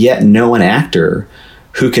don't yet know an actor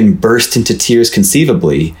who can burst into tears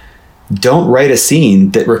conceivably, don't write a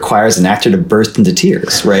scene that requires an actor to burst into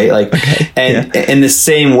tears, right? Like, in the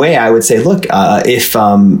same way, I would say, look,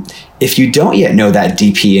 if you don't yet know that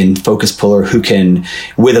DP and focus puller who can,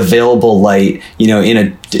 with available light,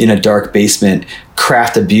 in a dark basement,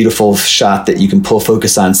 craft a beautiful shot that you can pull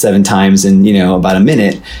focus on 7 times in, about a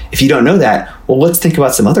minute. If you don't know that, well, let's think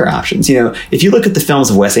about some other options. If you look at the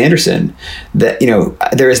films of Wes Anderson, that,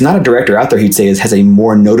 there is not a director out there who'd say has a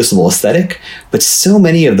more noticeable aesthetic, but so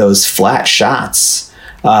many of those flat shots,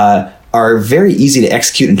 are very easy to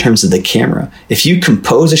execute in terms of the camera. If you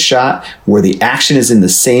compose a shot where the action is in the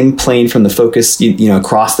same plane from the focus,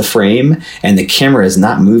 across the frame, and the camera is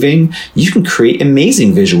not moving, you can create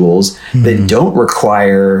amazing visuals that don't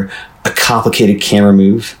require a complicated camera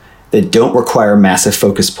move, that don't require massive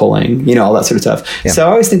focus pulling, all that sort of stuff. Yeah. So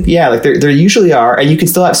I always think, there usually are, and you can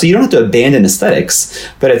still have, so you don't have to abandon aesthetics,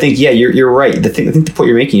 but I think, you're right. I think the point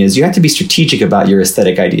you're making is you have to be strategic about your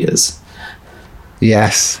aesthetic ideas.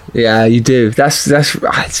 Yes, yeah, you do.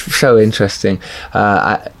 It's so interesting.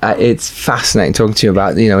 It's fascinating talking to you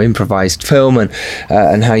about improvised film and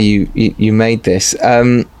how you made this.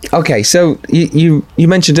 Okay, so you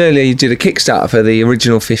mentioned earlier you did a Kickstarter for the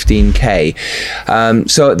original 15K.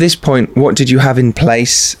 So at this point, what did you have in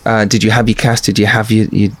place? Did you have your cast? Did you have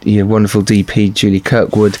your wonderful DP Julie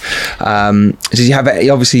Kirkwood? Did you have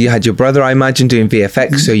obviously you had your brother, I imagine, doing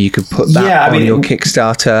VFX, so you could put that on your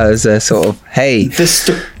Kickstarter as a sort of, hey,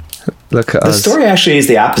 look at us. The story actually is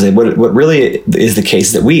the opposite. What really is the case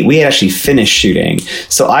is that we had actually finished shooting.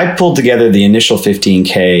 So I pulled together the initial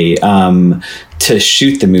 15K to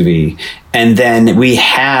shoot the movie, and then we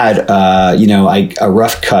had a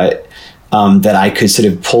rough cut that I could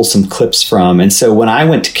sort of pull some clips from. And so when I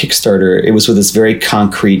went to Kickstarter, it was with this very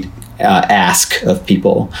concrete ask of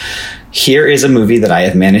people. Here is a movie that I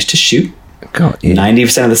have managed to shoot.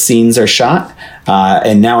 90% of the scenes are shot.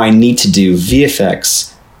 and now I need to do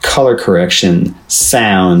VFX, color correction,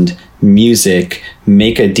 sound, music,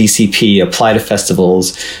 make a DCP, apply to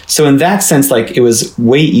festivals. So in that sense, like, it was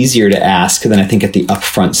way easier to ask than I think at the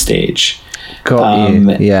upfront stage. Got you.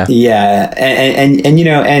 Yeah. Yeah. And you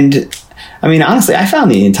know, and I mean, honestly, I found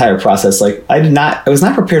the entire process, like, I was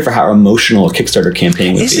not prepared for how emotional a Kickstarter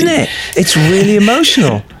campaign would be. Isn't it? It's really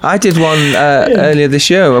emotional. I did one earlier this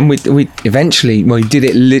year, and we eventually, we did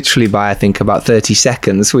it literally by, I think, about 30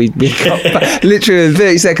 seconds. We got literally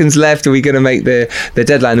 30 seconds left, and we're going to make the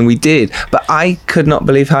deadline, and we did. But I could not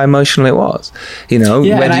believe how emotional it was. You know,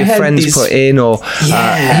 when your friends put in, or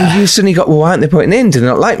you suddenly got, well, why aren't they putting in? Do they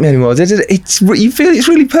not like me anymore? You feel it's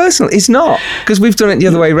really personal. It's not, because we've done it the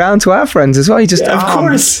other way around to our friends as well. You just, of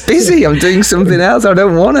course, I'm busy. I'm doing something else. I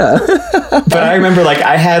don't want to. But I remember, like,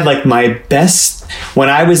 I had, like, my best, when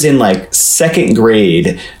I was in, like, second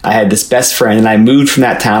grade, I had this best friend, and I moved from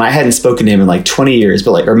that town. I hadn't spoken to him in like 20 years,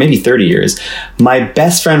 but, like, or maybe 30 years. My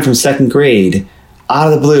best friend from second grade, out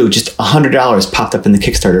of the blue, just $100 popped up in the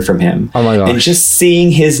Kickstarter from him. Oh my gosh. And just seeing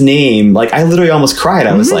his name, like, I literally almost cried.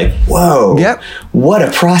 I was like, whoa, what a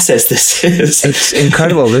process this is. It's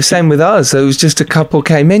incredible. The same with us. There was just a couple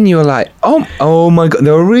came in, you were like, oh my God,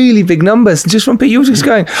 there were really big numbers. And just from people, you were just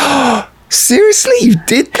going, oh, seriously, you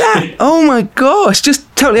did that? Oh my gosh, just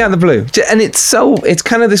totally out of the blue. And it's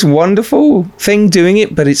kind of this wonderful thing doing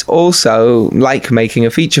it, but it's also like making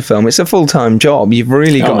a feature film. It's a full-time job. You've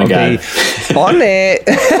really got to be on it.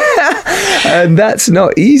 And that's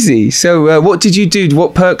not easy. So what did you do?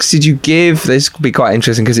 What perks did you give? This could be quite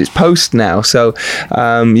interesting because it's post now. So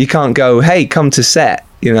you can't go, hey, come to set,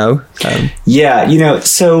 you know? Yeah, you know,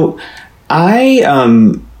 so I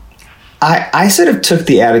sort of took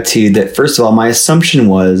the attitude that, first of all, my assumption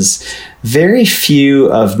was very few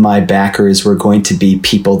of my backers were going to be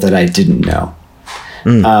people that I didn't know.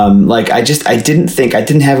 Like, I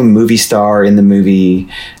didn't have a movie star in the movie.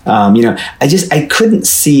 You know, I couldn't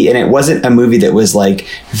see, and it wasn't a movie that was, like,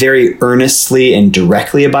 very earnestly and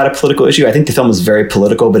directly about a political issue. I think the film was very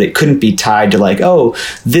political, but it couldn't be tied to, like, oh,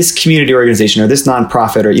 this community organization or this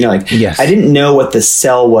nonprofit, or, you know, like, I didn't know what the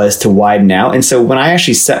sell was to widen out. And so when I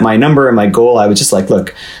actually set my number and my goal, I was just like,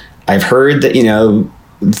 look, I've heard that, you know,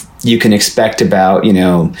 you can expect about, you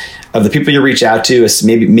know, of the people you reach out to,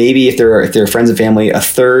 maybe if they're friends and family, a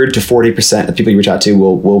third to 40% of people you reach out to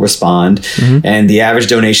will respond. And the average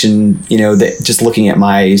donation, you know, that just looking at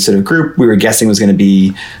my sort of group, we were guessing was going to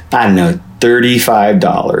be, I don't know,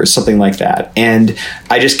 $35, something like that. And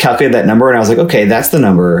I just calculated that number, and I was like, okay, that's the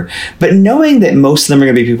number. But knowing that most of them are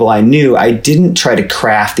going to be people I knew, I didn't try to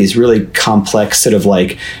craft these really complex sort of,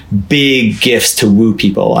 like, big gifts to woo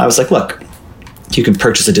people. I was like, look, you can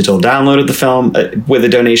purchase a digital download of the film with a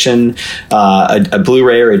donation, a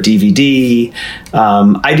Blu-ray or a DVD.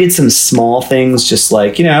 I did some small things, just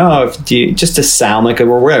like, you know, just to sound like a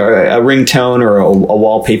ringtone or a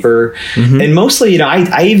wallpaper. And mostly, you know,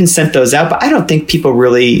 I even sent those out, but I don't think people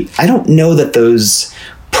really, I don't know that those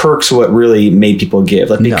perks what really made people give.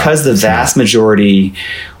 Like, because the vast majority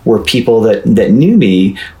were people that knew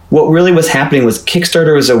me, what really was happening was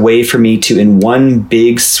Kickstarter was a way for me to, in one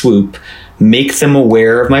big swoop, make them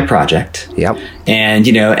aware of my project. And,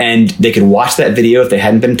 you know, and they could watch that video if they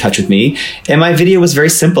hadn't been in touch with me. And my video was very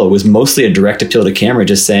simple. It was mostly a direct appeal to camera,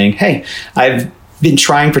 just saying, hey, I've been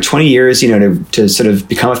trying for 20 years, you know, to sort of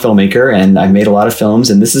become a filmmaker, and I've made a lot of films,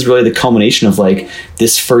 and this is really the culmination of, like,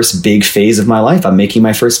 this first big phase of my life. I'm making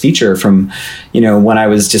my first feature from, you know, when I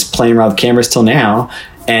was just playing around with cameras till now.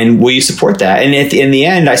 And will you support that? And in the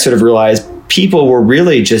end, I sort of realized people were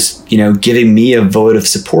really just, you know, giving me a vote of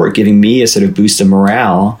support, giving me a sort of boost of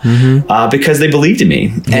morale, because they believed in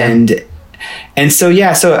me. And so,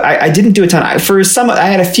 so I didn't do a ton. For some, I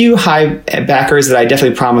had a few high backers that I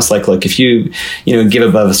definitely promised, like, look, if you know, give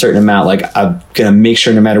above a certain amount, like, I'm going to make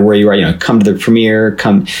sure no matter where you are, you know, come to the premiere,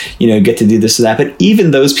 come, you know, get to do this or that. But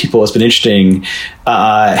even those people, it's been interesting,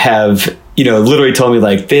 have, you know, literally told me,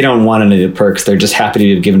 like, they don't want any of the perks. They're just happy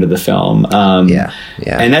to be given to the film.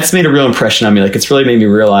 And that's made a real impression on me. Like, it's really made me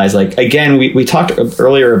realize, like, again, we talked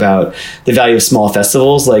earlier about the value of small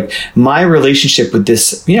festivals. Like, my relationship with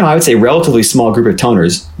this, you know, I would say relatively small group of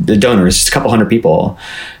donors, just a couple hundred people,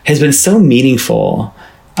 has been so meaningful.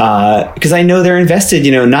 Because I know they're invested,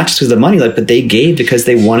 you know, not just with the money, like, but they gave because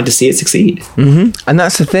they wanted to see it succeed. And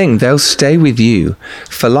that's the thing; they'll stay with you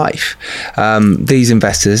for life. These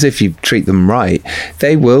investors, if you treat them right,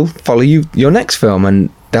 they will follow you your next film, and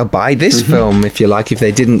they'll buy this film if you like, if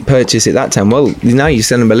they didn't purchase it that time. Well, now you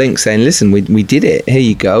send them a link saying, listen, we did it, here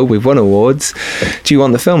you go, we've won awards, do you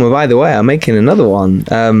want the film? And by the way, I'm making another one,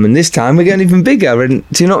 and this time we're going even bigger. And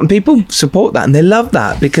do you know, and people support that and they love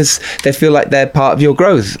that because they feel like they're part of your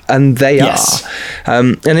growth, and they are.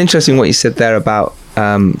 And interesting what you said there about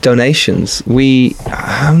donations.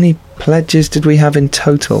 How many pledges did we have in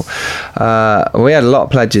total? We had a lot of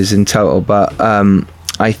pledges in total, but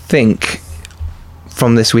I think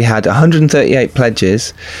from this we had 138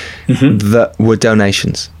 pledges that were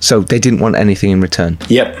donations, so they didn't want anything in return.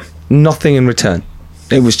 Nothing in return.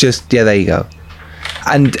 It was just, there you go.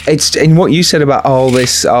 And it's in what you said about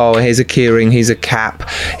here's a keyring, here's a cap,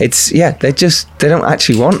 it's they don't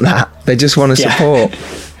actually want that, they just want to support.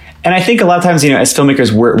 And I think a lot of times, as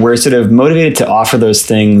filmmakers, we're sort of motivated to offer those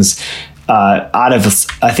things out of,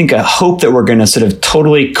 I think, a hope that we're going to sort of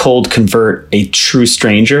totally cold convert a true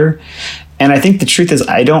stranger. And I think the truth is,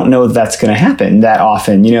 I don't know that's going to happen that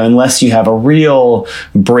often, unless you have a real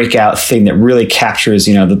breakout thing that really captures,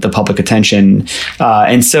 the public attention.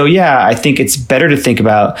 And so, I think it's better to think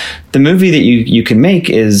about the movie that you can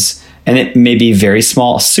make is, and it may be very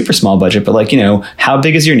small, super small budget, but how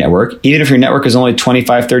big is your network? Even if your network is only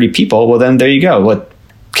 25, 30 people, well, then there you go.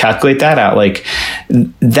 Calculate that out.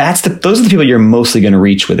 Those are the people you're mostly going to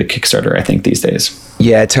reach with a Kickstarter, I think, these days.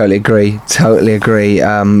 Yeah, totally agree.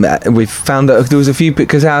 We've found that there was a few,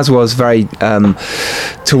 because ours was very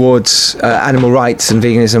towards animal rights and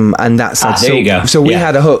veganism and that side. There you go. So we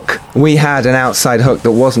had a hook. We had an outside hook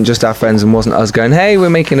that wasn't just our friends and wasn't us going, hey, we're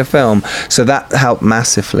making a film. So that helped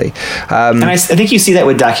massively. And I think you see that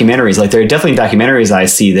with documentaries. There are definitely documentaries I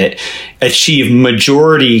see that achieve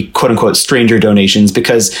majority, quote unquote, stranger donations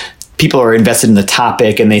because people are invested in the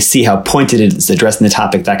topic and they see how pointed it is addressing the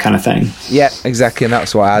topic, that kind of thing. Yeah, exactly. And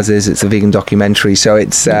that's what ours is. It's a vegan documentary. So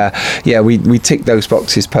it's, we tick those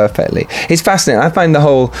boxes perfectly. It's fascinating. I find the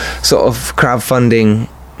whole sort of crowdfunding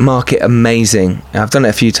market amazing. I've done it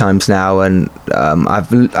a few times now, and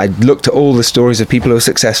I've looked at all the stories of people who are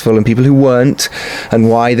successful and people who weren't and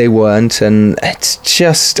why they weren't, and it's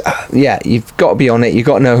just you've got to be on it. You've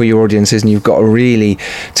got to know who your audience is, and you've got to really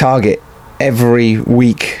target every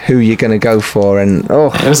week who you're going to go for. And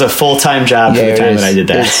it was a full-time job for the time that I did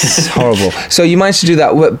that. It's horrible. So you managed to do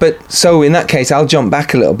that, but so in that case, I'll jump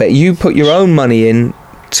back a little bit. You put your own money in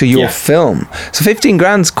to your film, so 15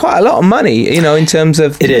 grand's quite a lot of money, in terms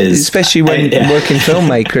of, it is, especially when working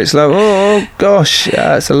filmmaker. It's like, oh gosh,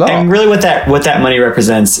 it's a lot. And really what that money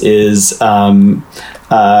represents is a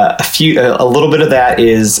little bit of that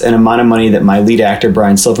is an amount of money that my lead actor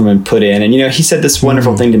Brian Silverman put in. And he said this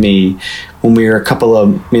wonderful thing to me when we were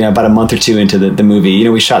about a month or two into the movie.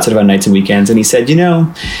 We shot sort of on nights and weekends, and he said, in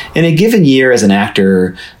a given year as an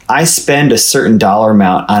actor, I spend a certain dollar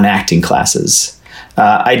amount on acting classes.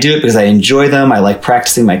 I do it because I enjoy them. I like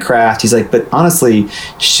practicing my craft. He's like, but honestly,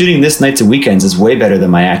 shooting this nights and weekends is way better than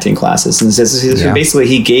my acting classes. And so basically,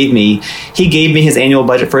 he gave me his annual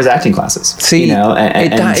budget for his acting classes. See,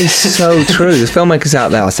 that is so true. There's filmmakers out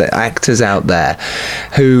there, I say actors out there,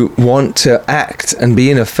 who want to act and be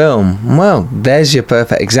in a film. Well, there's your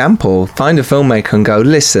perfect example. Find a filmmaker and go,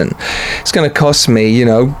 listen, it's going to cost me,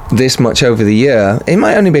 this much over the year. It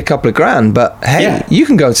might only be a couple of grand, but hey, you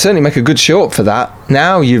can go and certainly make a good short for that.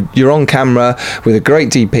 Now you're on camera with a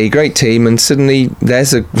great DP, great team, and suddenly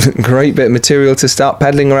there's a great bit of material to start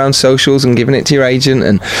peddling around socials and giving it to your agent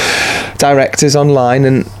and directors online,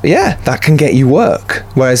 and that can get you work.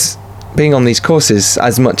 Whereas being on these courses,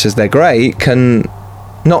 as much as they're great, can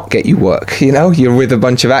not get you work. You're with a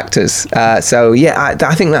bunch of actors. I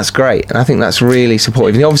think that's great, and I think that's really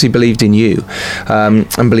supportive. He obviously believed in you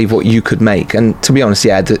and believed what you could make. And to be honest,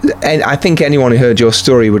 I think anyone who heard your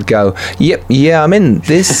story would go, yep, I'm in.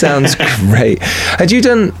 This sounds great. Had you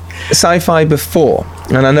done sci-fi before?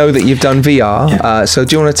 And I know that you've done VR. So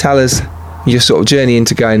do you want to tell us your sort of journey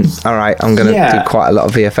into going, all right, I'm going to do quite a lot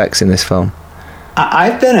of VFX in this film?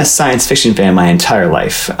 I've been a science fiction fan my entire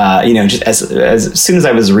life. Just as soon as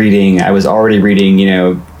I was reading, I was already reading,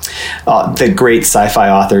 the great sci-fi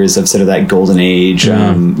authors of sort of that golden age,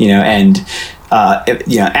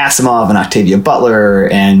 Asimov and Octavia Butler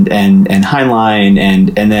and Heinlein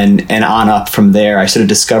and on up from there. I sort of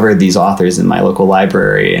discovered these authors in my local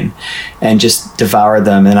library and just devoured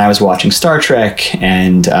them. And I was watching Star Trek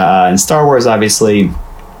and Star Wars, obviously.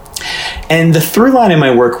 And the through line in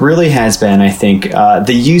my work really has been, I think,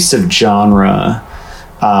 the use of genre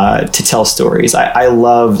to tell stories. I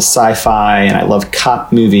love sci-fi, and I love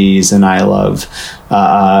cop movies, and I love,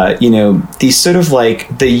 these sort of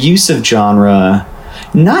the use of genre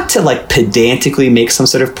not to like pedantically make some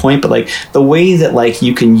sort of point, but like the way that like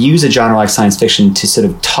you can use a genre like science fiction to sort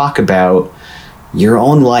of talk about your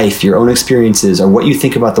own life, your own experiences, or what you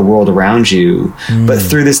think about the world around you, but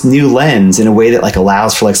through this new lens in a way that like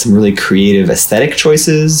allows for like some really creative aesthetic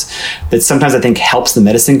choices that sometimes I think helps the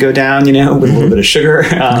medicine go down, you know, with a little bit of sugar.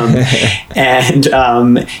 And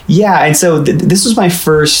so this was my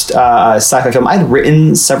first sci-fi film. I'd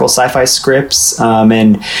written several sci-fi scripts,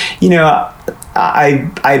 and you know,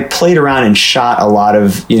 I played around and shot a lot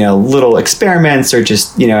of, you know, little experiments or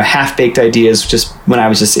just, you know, half-baked ideas just when I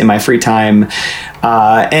was just in my free time.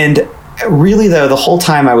 And really, though, the whole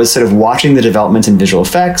time I was sort of watching the development in visual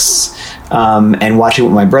effects, and watching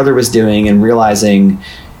what my brother was doing and realizing,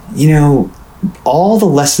 you know, all the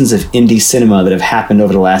lessons of indie cinema that have happened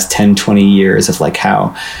over the last 10, 20 years of like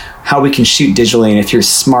how we can shoot digitally, and if you're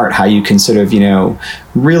smart, how you can sort of, you know,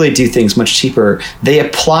 really do things much cheaper. They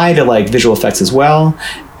apply to like visual effects as well.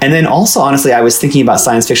 And then also, honestly, I was thinking about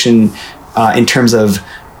science fiction in terms of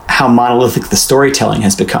how monolithic the storytelling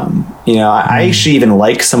has become. You know, I actually even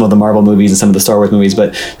like some of the Marvel movies and some of the Star Wars movies,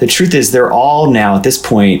 but the truth is they're all now at this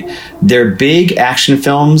point, they're big action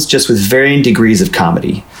films just with varying degrees of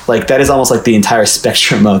comedy. Like that is almost like the entire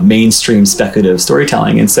spectrum of mainstream speculative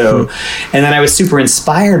storytelling. And so, and then I was super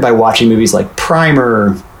inspired by watching movies like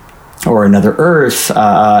Primer or Another Earth.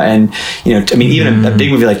 And, you know, I mean, even a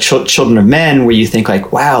big movie like Children of Men, where you think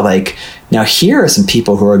like, wow, like now here are some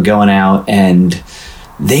people who are going out and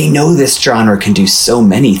they know this genre can do so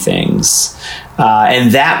many things.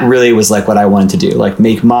 And that really was like what I wanted to do, like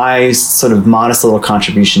make my sort of modest little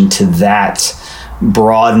contribution to that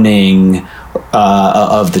broadening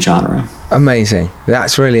of the genre. Amazing.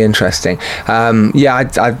 That's really interesting.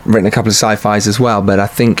 I've written a couple of sci-fis as well, but I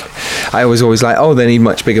think I was always like, oh, they need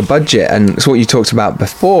much bigger budget. And so what you talked about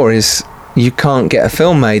before is you can't get a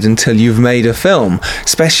film made until you've made a film,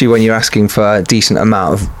 especially when you're asking for a decent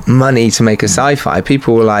amount of money to make a sci-fi.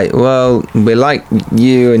 People were like, well, we like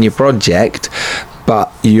you and your project, but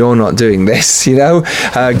you're not doing this, you know,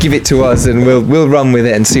 give it to us and we'll run with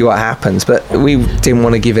it and see what happens. But we didn't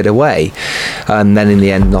want to give it away, and then in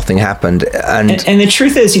the end nothing happened. And the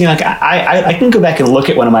truth is, you know, like I can go back and look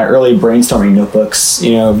at one of my early brainstorming notebooks,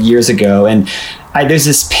 you know, years ago, and there's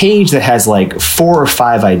this page that has like 4 or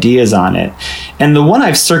 5 ideas on it. And the one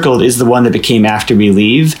I've circled is the one that became After We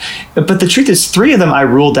Leave. But the truth is 3 of them I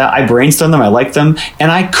ruled out. I brainstormed them. I liked them.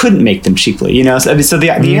 And I couldn't make them cheaply. You know, so the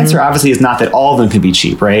answer obviously is not that all of them could be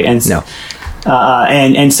cheap, right? And no.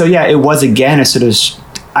 And so, yeah, it was again a sort of...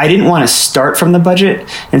 I didn't want to start from the budget.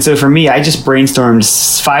 And so for me, I just brainstormed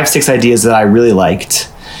 5, 6 ideas that I really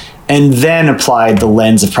liked, and then applied the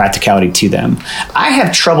lens of practicality to them. I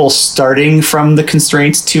have trouble starting from the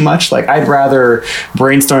constraints too much. Like I'd rather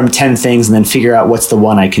brainstorm 10 things and then figure out what's the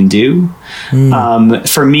one I can do.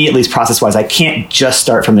 For me, at least process-wise, I can't just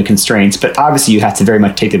start from the constraints, but obviously you have to very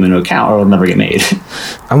much take them into account or it'll never get made.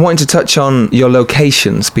 I wanted to touch on your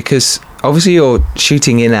locations, because obviously you're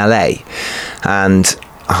shooting in LA, and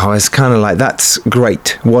I was kind of like, that's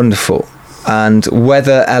great, wonderful. And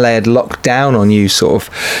whether LA had locked down on you sort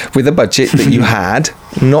of with a budget that you had,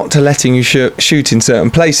 not to letting you shoot in certain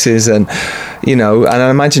places, and you know, and I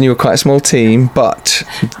imagine you were quite a small team, but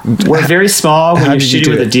we're very small when you're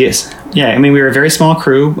shooting with a DS. Yeah, I mean, we were a very small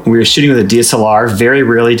crew. We were shooting with a DSLR. Very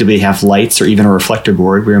rarely did we have lights or even a reflector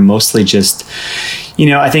board. We were mostly just, you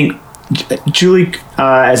know, I think Julie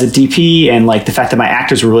as a DP, and like the fact that my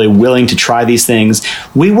actors were really willing to try these things,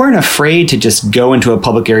 we weren't afraid to just go into a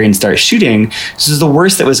public area and start shooting. This is the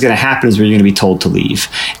worst that was going to happen is we were going to be told to leave.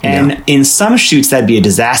 And in some shoots, that'd be a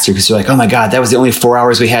disaster because you're like, oh my God, that was the only 4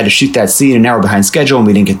 hours we had to shoot that scene, and now we're behind schedule and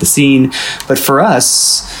we didn't get the scene. But for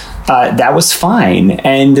us, that was fine.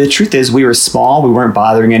 And the truth is, we were small. We weren't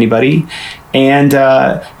bothering anybody. And,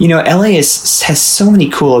 you know, LA has so many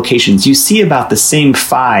cool locations. You see about the same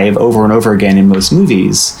 5 over and over again in most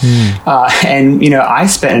movies. And, you know, I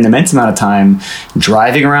spent an immense amount of time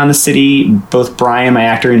driving around the city. Both Brian, my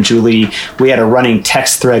actor, and Julie, we had a running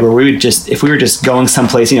text thread where we would just, if we were just going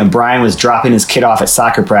someplace, you know, Brian was dropping his kid off at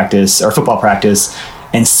soccer practice or football practice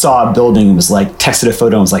and saw a building and was like, texted a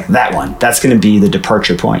photo and was like, that one, that's going to be the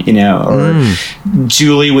departure point, you know? Or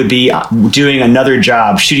Julie would be doing another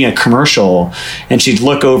job, shooting a commercial, and she'd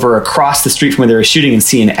look over across the street from where they were shooting and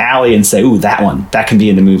see an alley and say, ooh, that one, that can be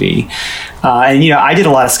in the movie. And, you know, I did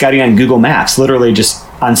a lot of scouting on Google Maps, literally just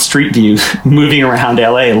on Street View, moving around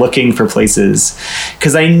LA, looking for places.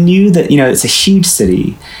 Because I knew that, you know, it's a huge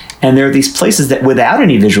city. And there are these places that without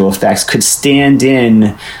any visual effects could stand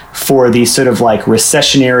in for the sort of like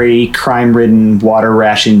recessionary, crime-ridden,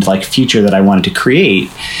 water-rationed like future that I wanted to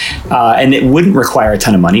create. And it wouldn't require a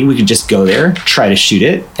ton of money. We could just go there, try to shoot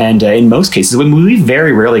it. And in most cases, we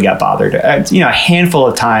very rarely got bothered. A handful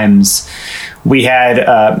of times we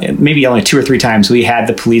had, maybe only 2 or 3 times, we had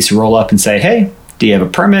the police roll up and say, "Hey, do you have a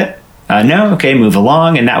permit?" No, okay, move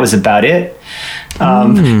along. And that was about it.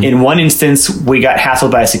 In one instance, we got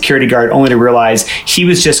hassled by a security guard only to realize he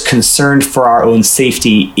was just concerned for our own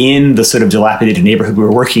safety in the sort of dilapidated neighborhood we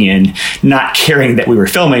were working in, not caring that we were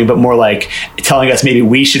filming, but more like telling us maybe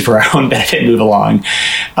we should, for our own benefit, move along.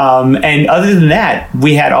 And other than that,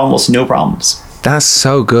 we had almost no problems. That's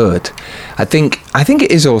so good. I think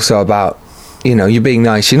it is also about, you're being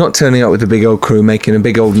nice. You're not turning up with a big old crew making a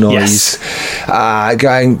big old noise,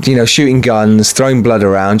 going, shooting guns, throwing blood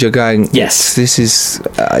around. You're going, yes, this is,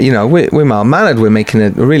 we're mild-mannered. We're making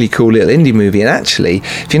a really cool little indie movie. And actually,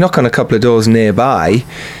 if you knock on a couple of doors nearby,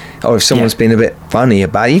 or if someone's been a bit funny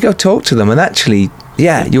about it, you go talk to them. And actually,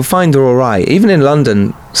 you'll find they're all right. Even in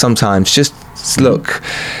London, sometimes, just look,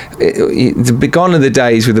 gone are the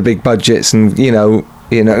days with the big budgets and,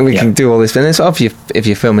 we can do all this. And if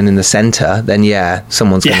you're filming in the centre, then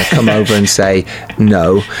someone's going to come over and say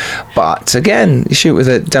no. But again, you shoot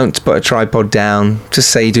with don't put a tripod down.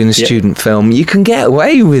 Just say you're doing a student film. You can get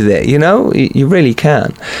away with it. You really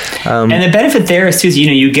can. And the benefit there is too,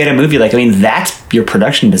 you get a movie that's your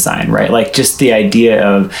production design, right? Like just the idea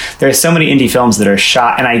of there's so many indie films that are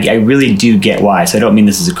shot, and I really do get why. So I don't mean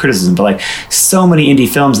this as a criticism, but like so many indie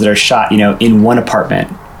films that are shot, in one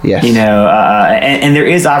apartment. Yes. And there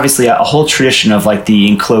is obviously a whole tradition of like the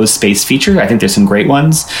enclosed space feature. I think there's some great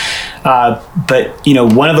ones. But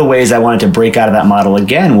one of the ways I wanted to break out of that model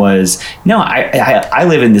again was, no, I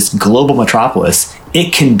live in this global metropolis.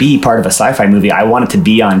 It can be part of a sci-fi movie. I want it to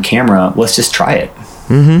be on camera. Let's just try it.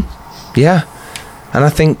 Mm-hmm. Yeah. And I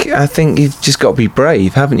think you've just got to be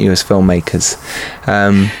brave, haven't you, as filmmakers?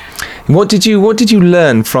 What did you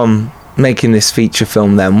learn from making this feature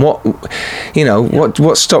film then?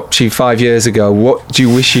 What stopped you 5 years ago? What do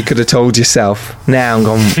you wish you could have told yourself now and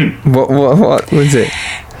gone, what was it?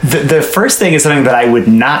 The first thing is something that I would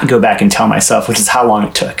not go back and tell myself, which is how long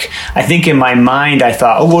it took. I think in my mind, I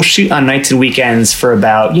thought, we'll shoot on nights and weekends for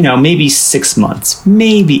about, maybe 6 months,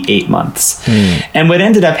 maybe 8 months. And what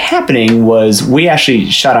ended up happening was we actually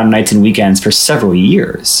shot on nights and weekends for several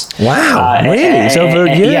years. Wow, really? It's over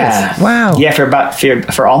years? Yeah. Wow. Yeah,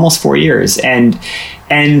 for almost 4 years. And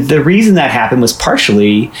the reason that happened was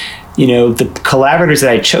partially, the collaborators that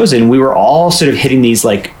I'd chosen, we were all sort of hitting these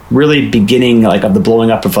like really beginning like of the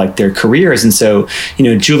blowing up of like their careers. And so,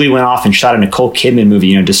 Julie went off and shot a Nicole Kidman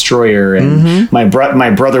movie, Destroyer. And my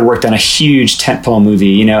brother worked on a huge tentpole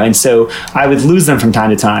movie, and so I would lose them from time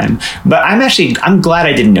to time. But I'm glad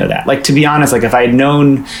I didn't know that. Like, to be honest, like if I had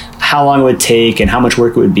known how long it would take and how much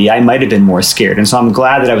work it would be, I might have been more scared. And so I'm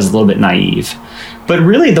glad that I was a little bit naive. But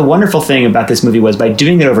really the wonderful thing about this movie was by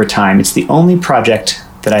doing it over time, it's the only project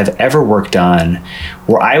that I've ever worked on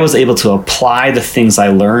where I was able to apply the things I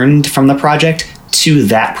learned from the project to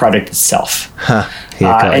that project itself.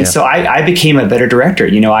 So I became a better director.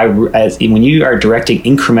 When you are directing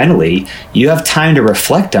incrementally, you have time to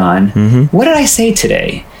reflect on what did I say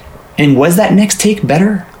today? And was that next take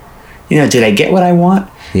better? Did I get what I want?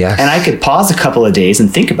 Yes. And I could pause a couple of days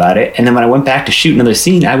and think about it. And then when I went back to shoot another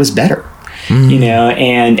scene, I was better.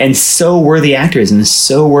 And so were the actors and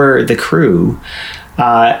so were the crew.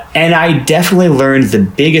 And I definitely learned the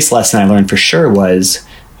biggest lesson I learned for sure was,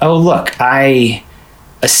 look, I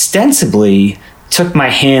ostensibly took my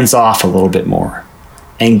hands off a little bit more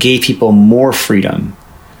and gave people more freedom.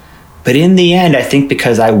 But in the end, I think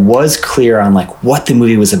because I was clear on like what the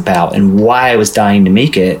movie was about and why I was dying to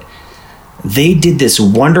make it, they did this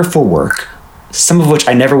wonderful work, some of which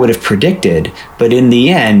I never would have predicted. But in the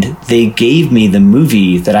end, they gave me the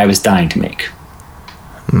movie that I was dying to make.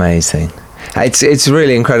 Amazing. It's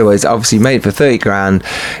really incredible. It's obviously made for 30 grand.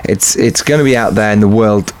 It's going to be out there in the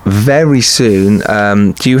world very soon.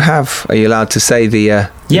 Are you allowed to say the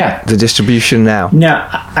distribution now? No,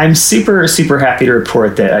 I'm super, super happy to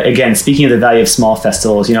report that, again, speaking of the value of small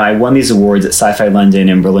festivals, I won these awards at Sci-Fi London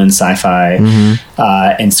and Berlin Sci-Fi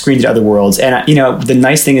and screened at other worlds. And, the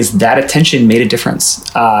nice thing is that attention made a difference.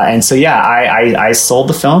 And so, I sold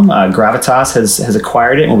the film. Gravitas has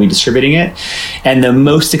acquired it and will be distributing it. And the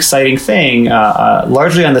most exciting thing,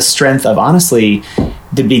 largely on the strength of, honestly,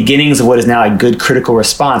 the beginnings of what is now a good critical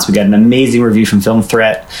response. We got an amazing review from Film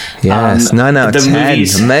Threat. Yes, 9 out of 10.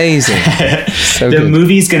 Amazing. So the good.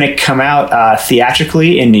 movie's going to come out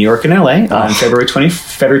theatrically in New York and LA on February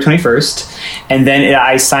 21st. And then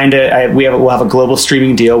I signed we'll have a global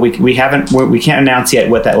streaming deal. We can't announce yet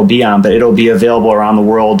what that will be on, but it'll be available around the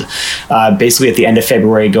world basically at the end of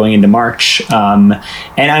February going into March. And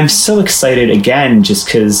I'm so excited again, just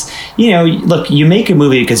because, look, you make a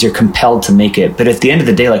movie because you're compelled to make it, but at the end of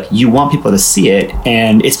the day, like, you want people to see it.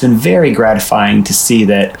 And it's been very gratifying to see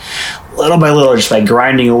that little by little, just by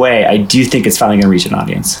grinding away, I do think it's finally going to reach an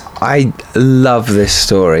audience. I love this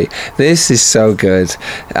story. This is so good.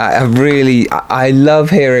 I love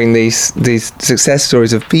hearing these success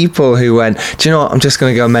stories of people who went, do you know what, I'm just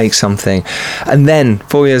going to go make something. And then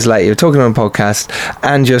 4 years later, you're talking on a podcast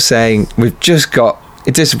and you're saying, we've just got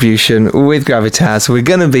a distribution with Gravitas. We're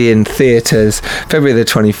going to be in theatres February the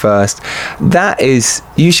 21st. That is,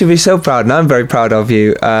 you should be so proud, and I'm very proud of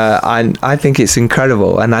you. And I think it's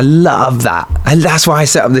incredible, and I love that. And that's why I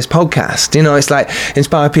set up this podcast. It's like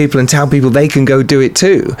inspire people and tell people they can go do it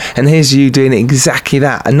too. And here's you doing exactly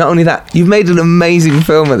that. And not only that, you've made an amazing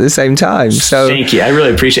film at the same time. So thank you. I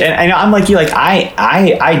really appreciate it. And I'm like you. Like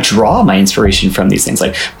I draw my inspiration from these things,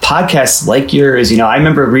 like podcasts like yours. I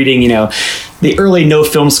remember reading, the early No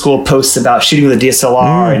Film School posts about shooting with a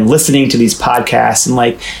DSLR and listening to these podcasts, and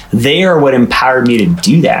like, they are what empowered me to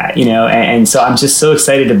do that, and so I'm just so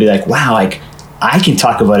excited to be like, wow, like, I can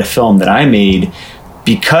talk about a film that I made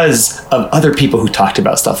because of other people who talked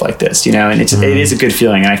about stuff like this, and it is a good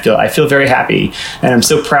feeling, and I feel very happy, and I'm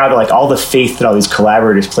so proud of like all the faith that all these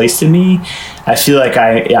collaborators placed in me. I feel like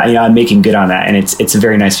I'm making good on that, and it's a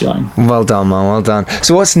very nice feeling. Well done, man. Well done.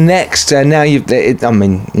 So what's next? Now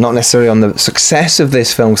not necessarily on the success of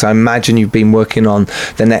this film, because I imagine you've been working on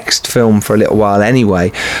the next film for a little while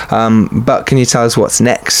anyway. But can you tell us what's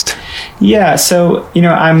next? Yeah. So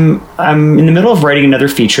I'm in the middle of writing another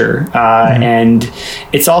feature, and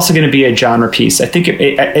it's also going to be a genre piece. I think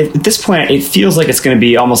at this point it feels like it's going to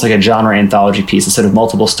be almost like a genre anthology piece, a sort of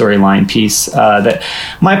multiple storyline piece. That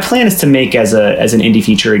my plan is to make as an indie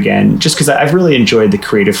feature again, just because I've really enjoyed the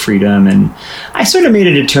creative freedom, and I sort of made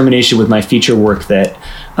a determination with my feature work that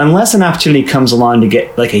unless an opportunity comes along to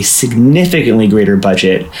get like a significantly greater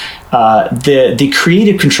budget, the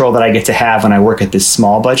creative control that I get to have when I work at this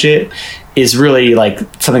small budget is really like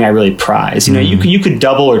something I really prize. You could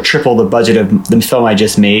double or triple the budget of the film I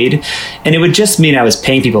just made, and it would just mean I was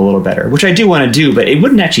paying people a little better, which I do want to do, but it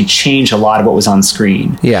wouldn't actually change a lot of what was on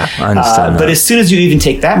screen. Yeah, I understand. But as soon as you even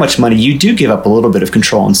take that much money, you do give up a little bit of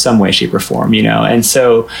control in some way, shape, or form, And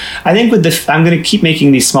so I think I'm going to keep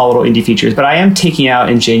making these small little indie features, but I am taking out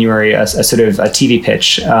in January a sort of a TV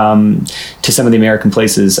pitch to some of the American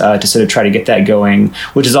places to sort of try to get that going,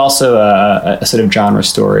 which is also a sort of genre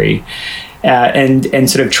story. And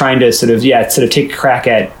sort of trying to sort of take a crack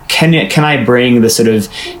at can I bring the sort of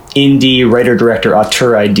indie writer director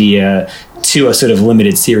auteur idea to a sort of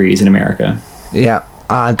limited series in America? Yeah.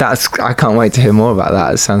 I can't wait to hear more about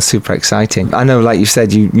that. It sounds super exciting. I know, like you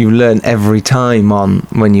said, you learn every time on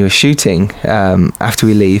when you were shooting after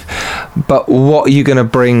we leave. But what are you going to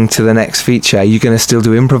bring to the next feature? Are you going to still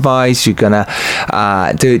do improvise? You're going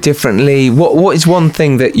to do it differently? What is one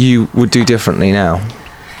thing that you would do differently now?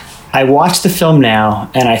 I watch the film now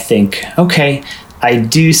and I think, okay, I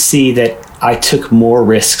do see that I took more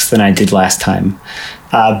risks than I did last time.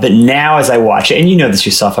 But now as I watch it, and you know this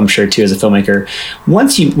yourself, I'm sure too, as a filmmaker,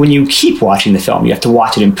 when you keep watching the film, you have to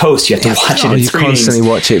watch it in post, you have to watch it in screenings. You constantly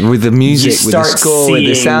watch it with the music, with the score, with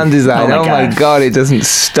the sound design. Oh my God, it doesn't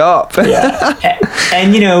stop. Yeah.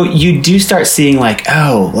 and you do start seeing like,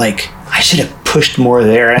 I should have pushed more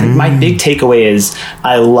there. And I think my big takeaway is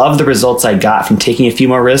I love the results I got from taking a few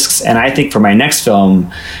more risks. And I think for my next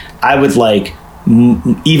film, I would like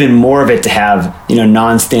even more of it to have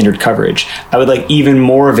non-standard coverage. I would like even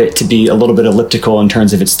more of it to be a little bit elliptical in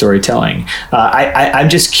terms of its storytelling. I'm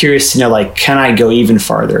just curious to know, like, can I go even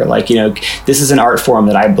farther? Like, this is an art form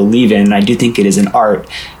that I believe in, and I do think it is an art.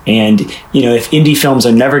 And if indie films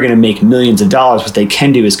are never going to make millions of dollars, what they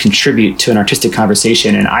can do is contribute to an artistic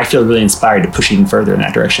conversation, and I feel really inspired to push even further in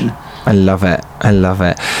that direction. I love it.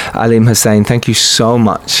 Aleem Hossain, thank you so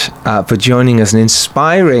much for joining us and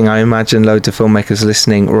inspiring, I imagine, loads of filmmakers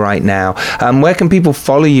listening right now. Where can people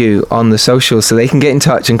follow you on the socials so they can get in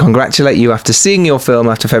touch and congratulate you after seeing your film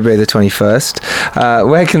after February the 21st?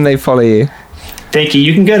 Where can they follow you? Thank you.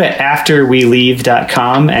 You can go to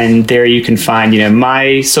afterweleave.com, and there you can find,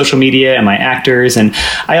 my social media and my actors. And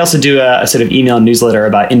I also do a sort of email newsletter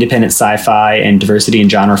about independent sci-fi and diversity in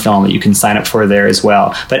genre film that you can sign up for there as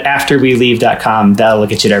well. But afterweleave.com, that'll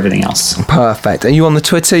get you to everything else. Perfect. Are you on the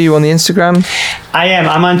Twitter? Are you on the Instagram? I am.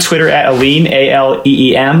 I'm on Twitter at Aleem,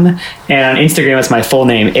 Aleem. And on Instagram, it's my full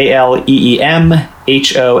name, Aleem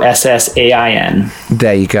Hossain.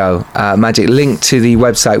 There you go. Magic. Link to the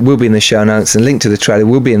website will be in the show notes, and link to the trailer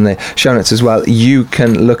will be in the show notes as well. You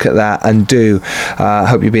can look at that and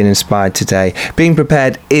hope you've been inspired today. Being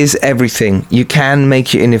prepared is everything. You can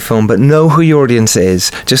make your indie film, but know who your audience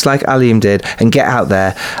is, just like Aleem did, and get out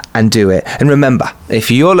there and do it. And remember,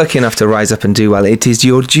 if you're lucky enough to rise up and do well, it is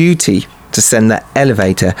your duty to send that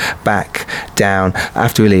elevator back down.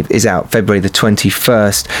 After We Leave is out February the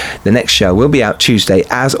 21st. The next show will be out Tuesday.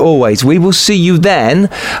 As always, we will see you then.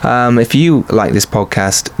 If you like this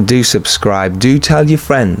podcast, do subscribe. Do tell your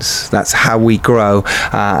friends. That's how we grow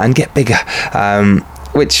and get bigger.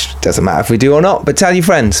 Which doesn't matter if we do or not, but tell your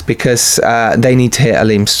friends, because they need to hear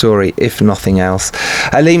Aleem's story, if nothing else.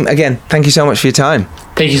 Aleem, again, thank you so much for your time.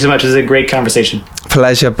 Thank you so much. It was a great conversation.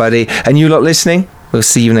 Pleasure, buddy. And you lot listening, we'll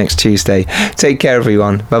see you next Tuesday. Take care,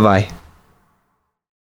 everyone. Bye-bye.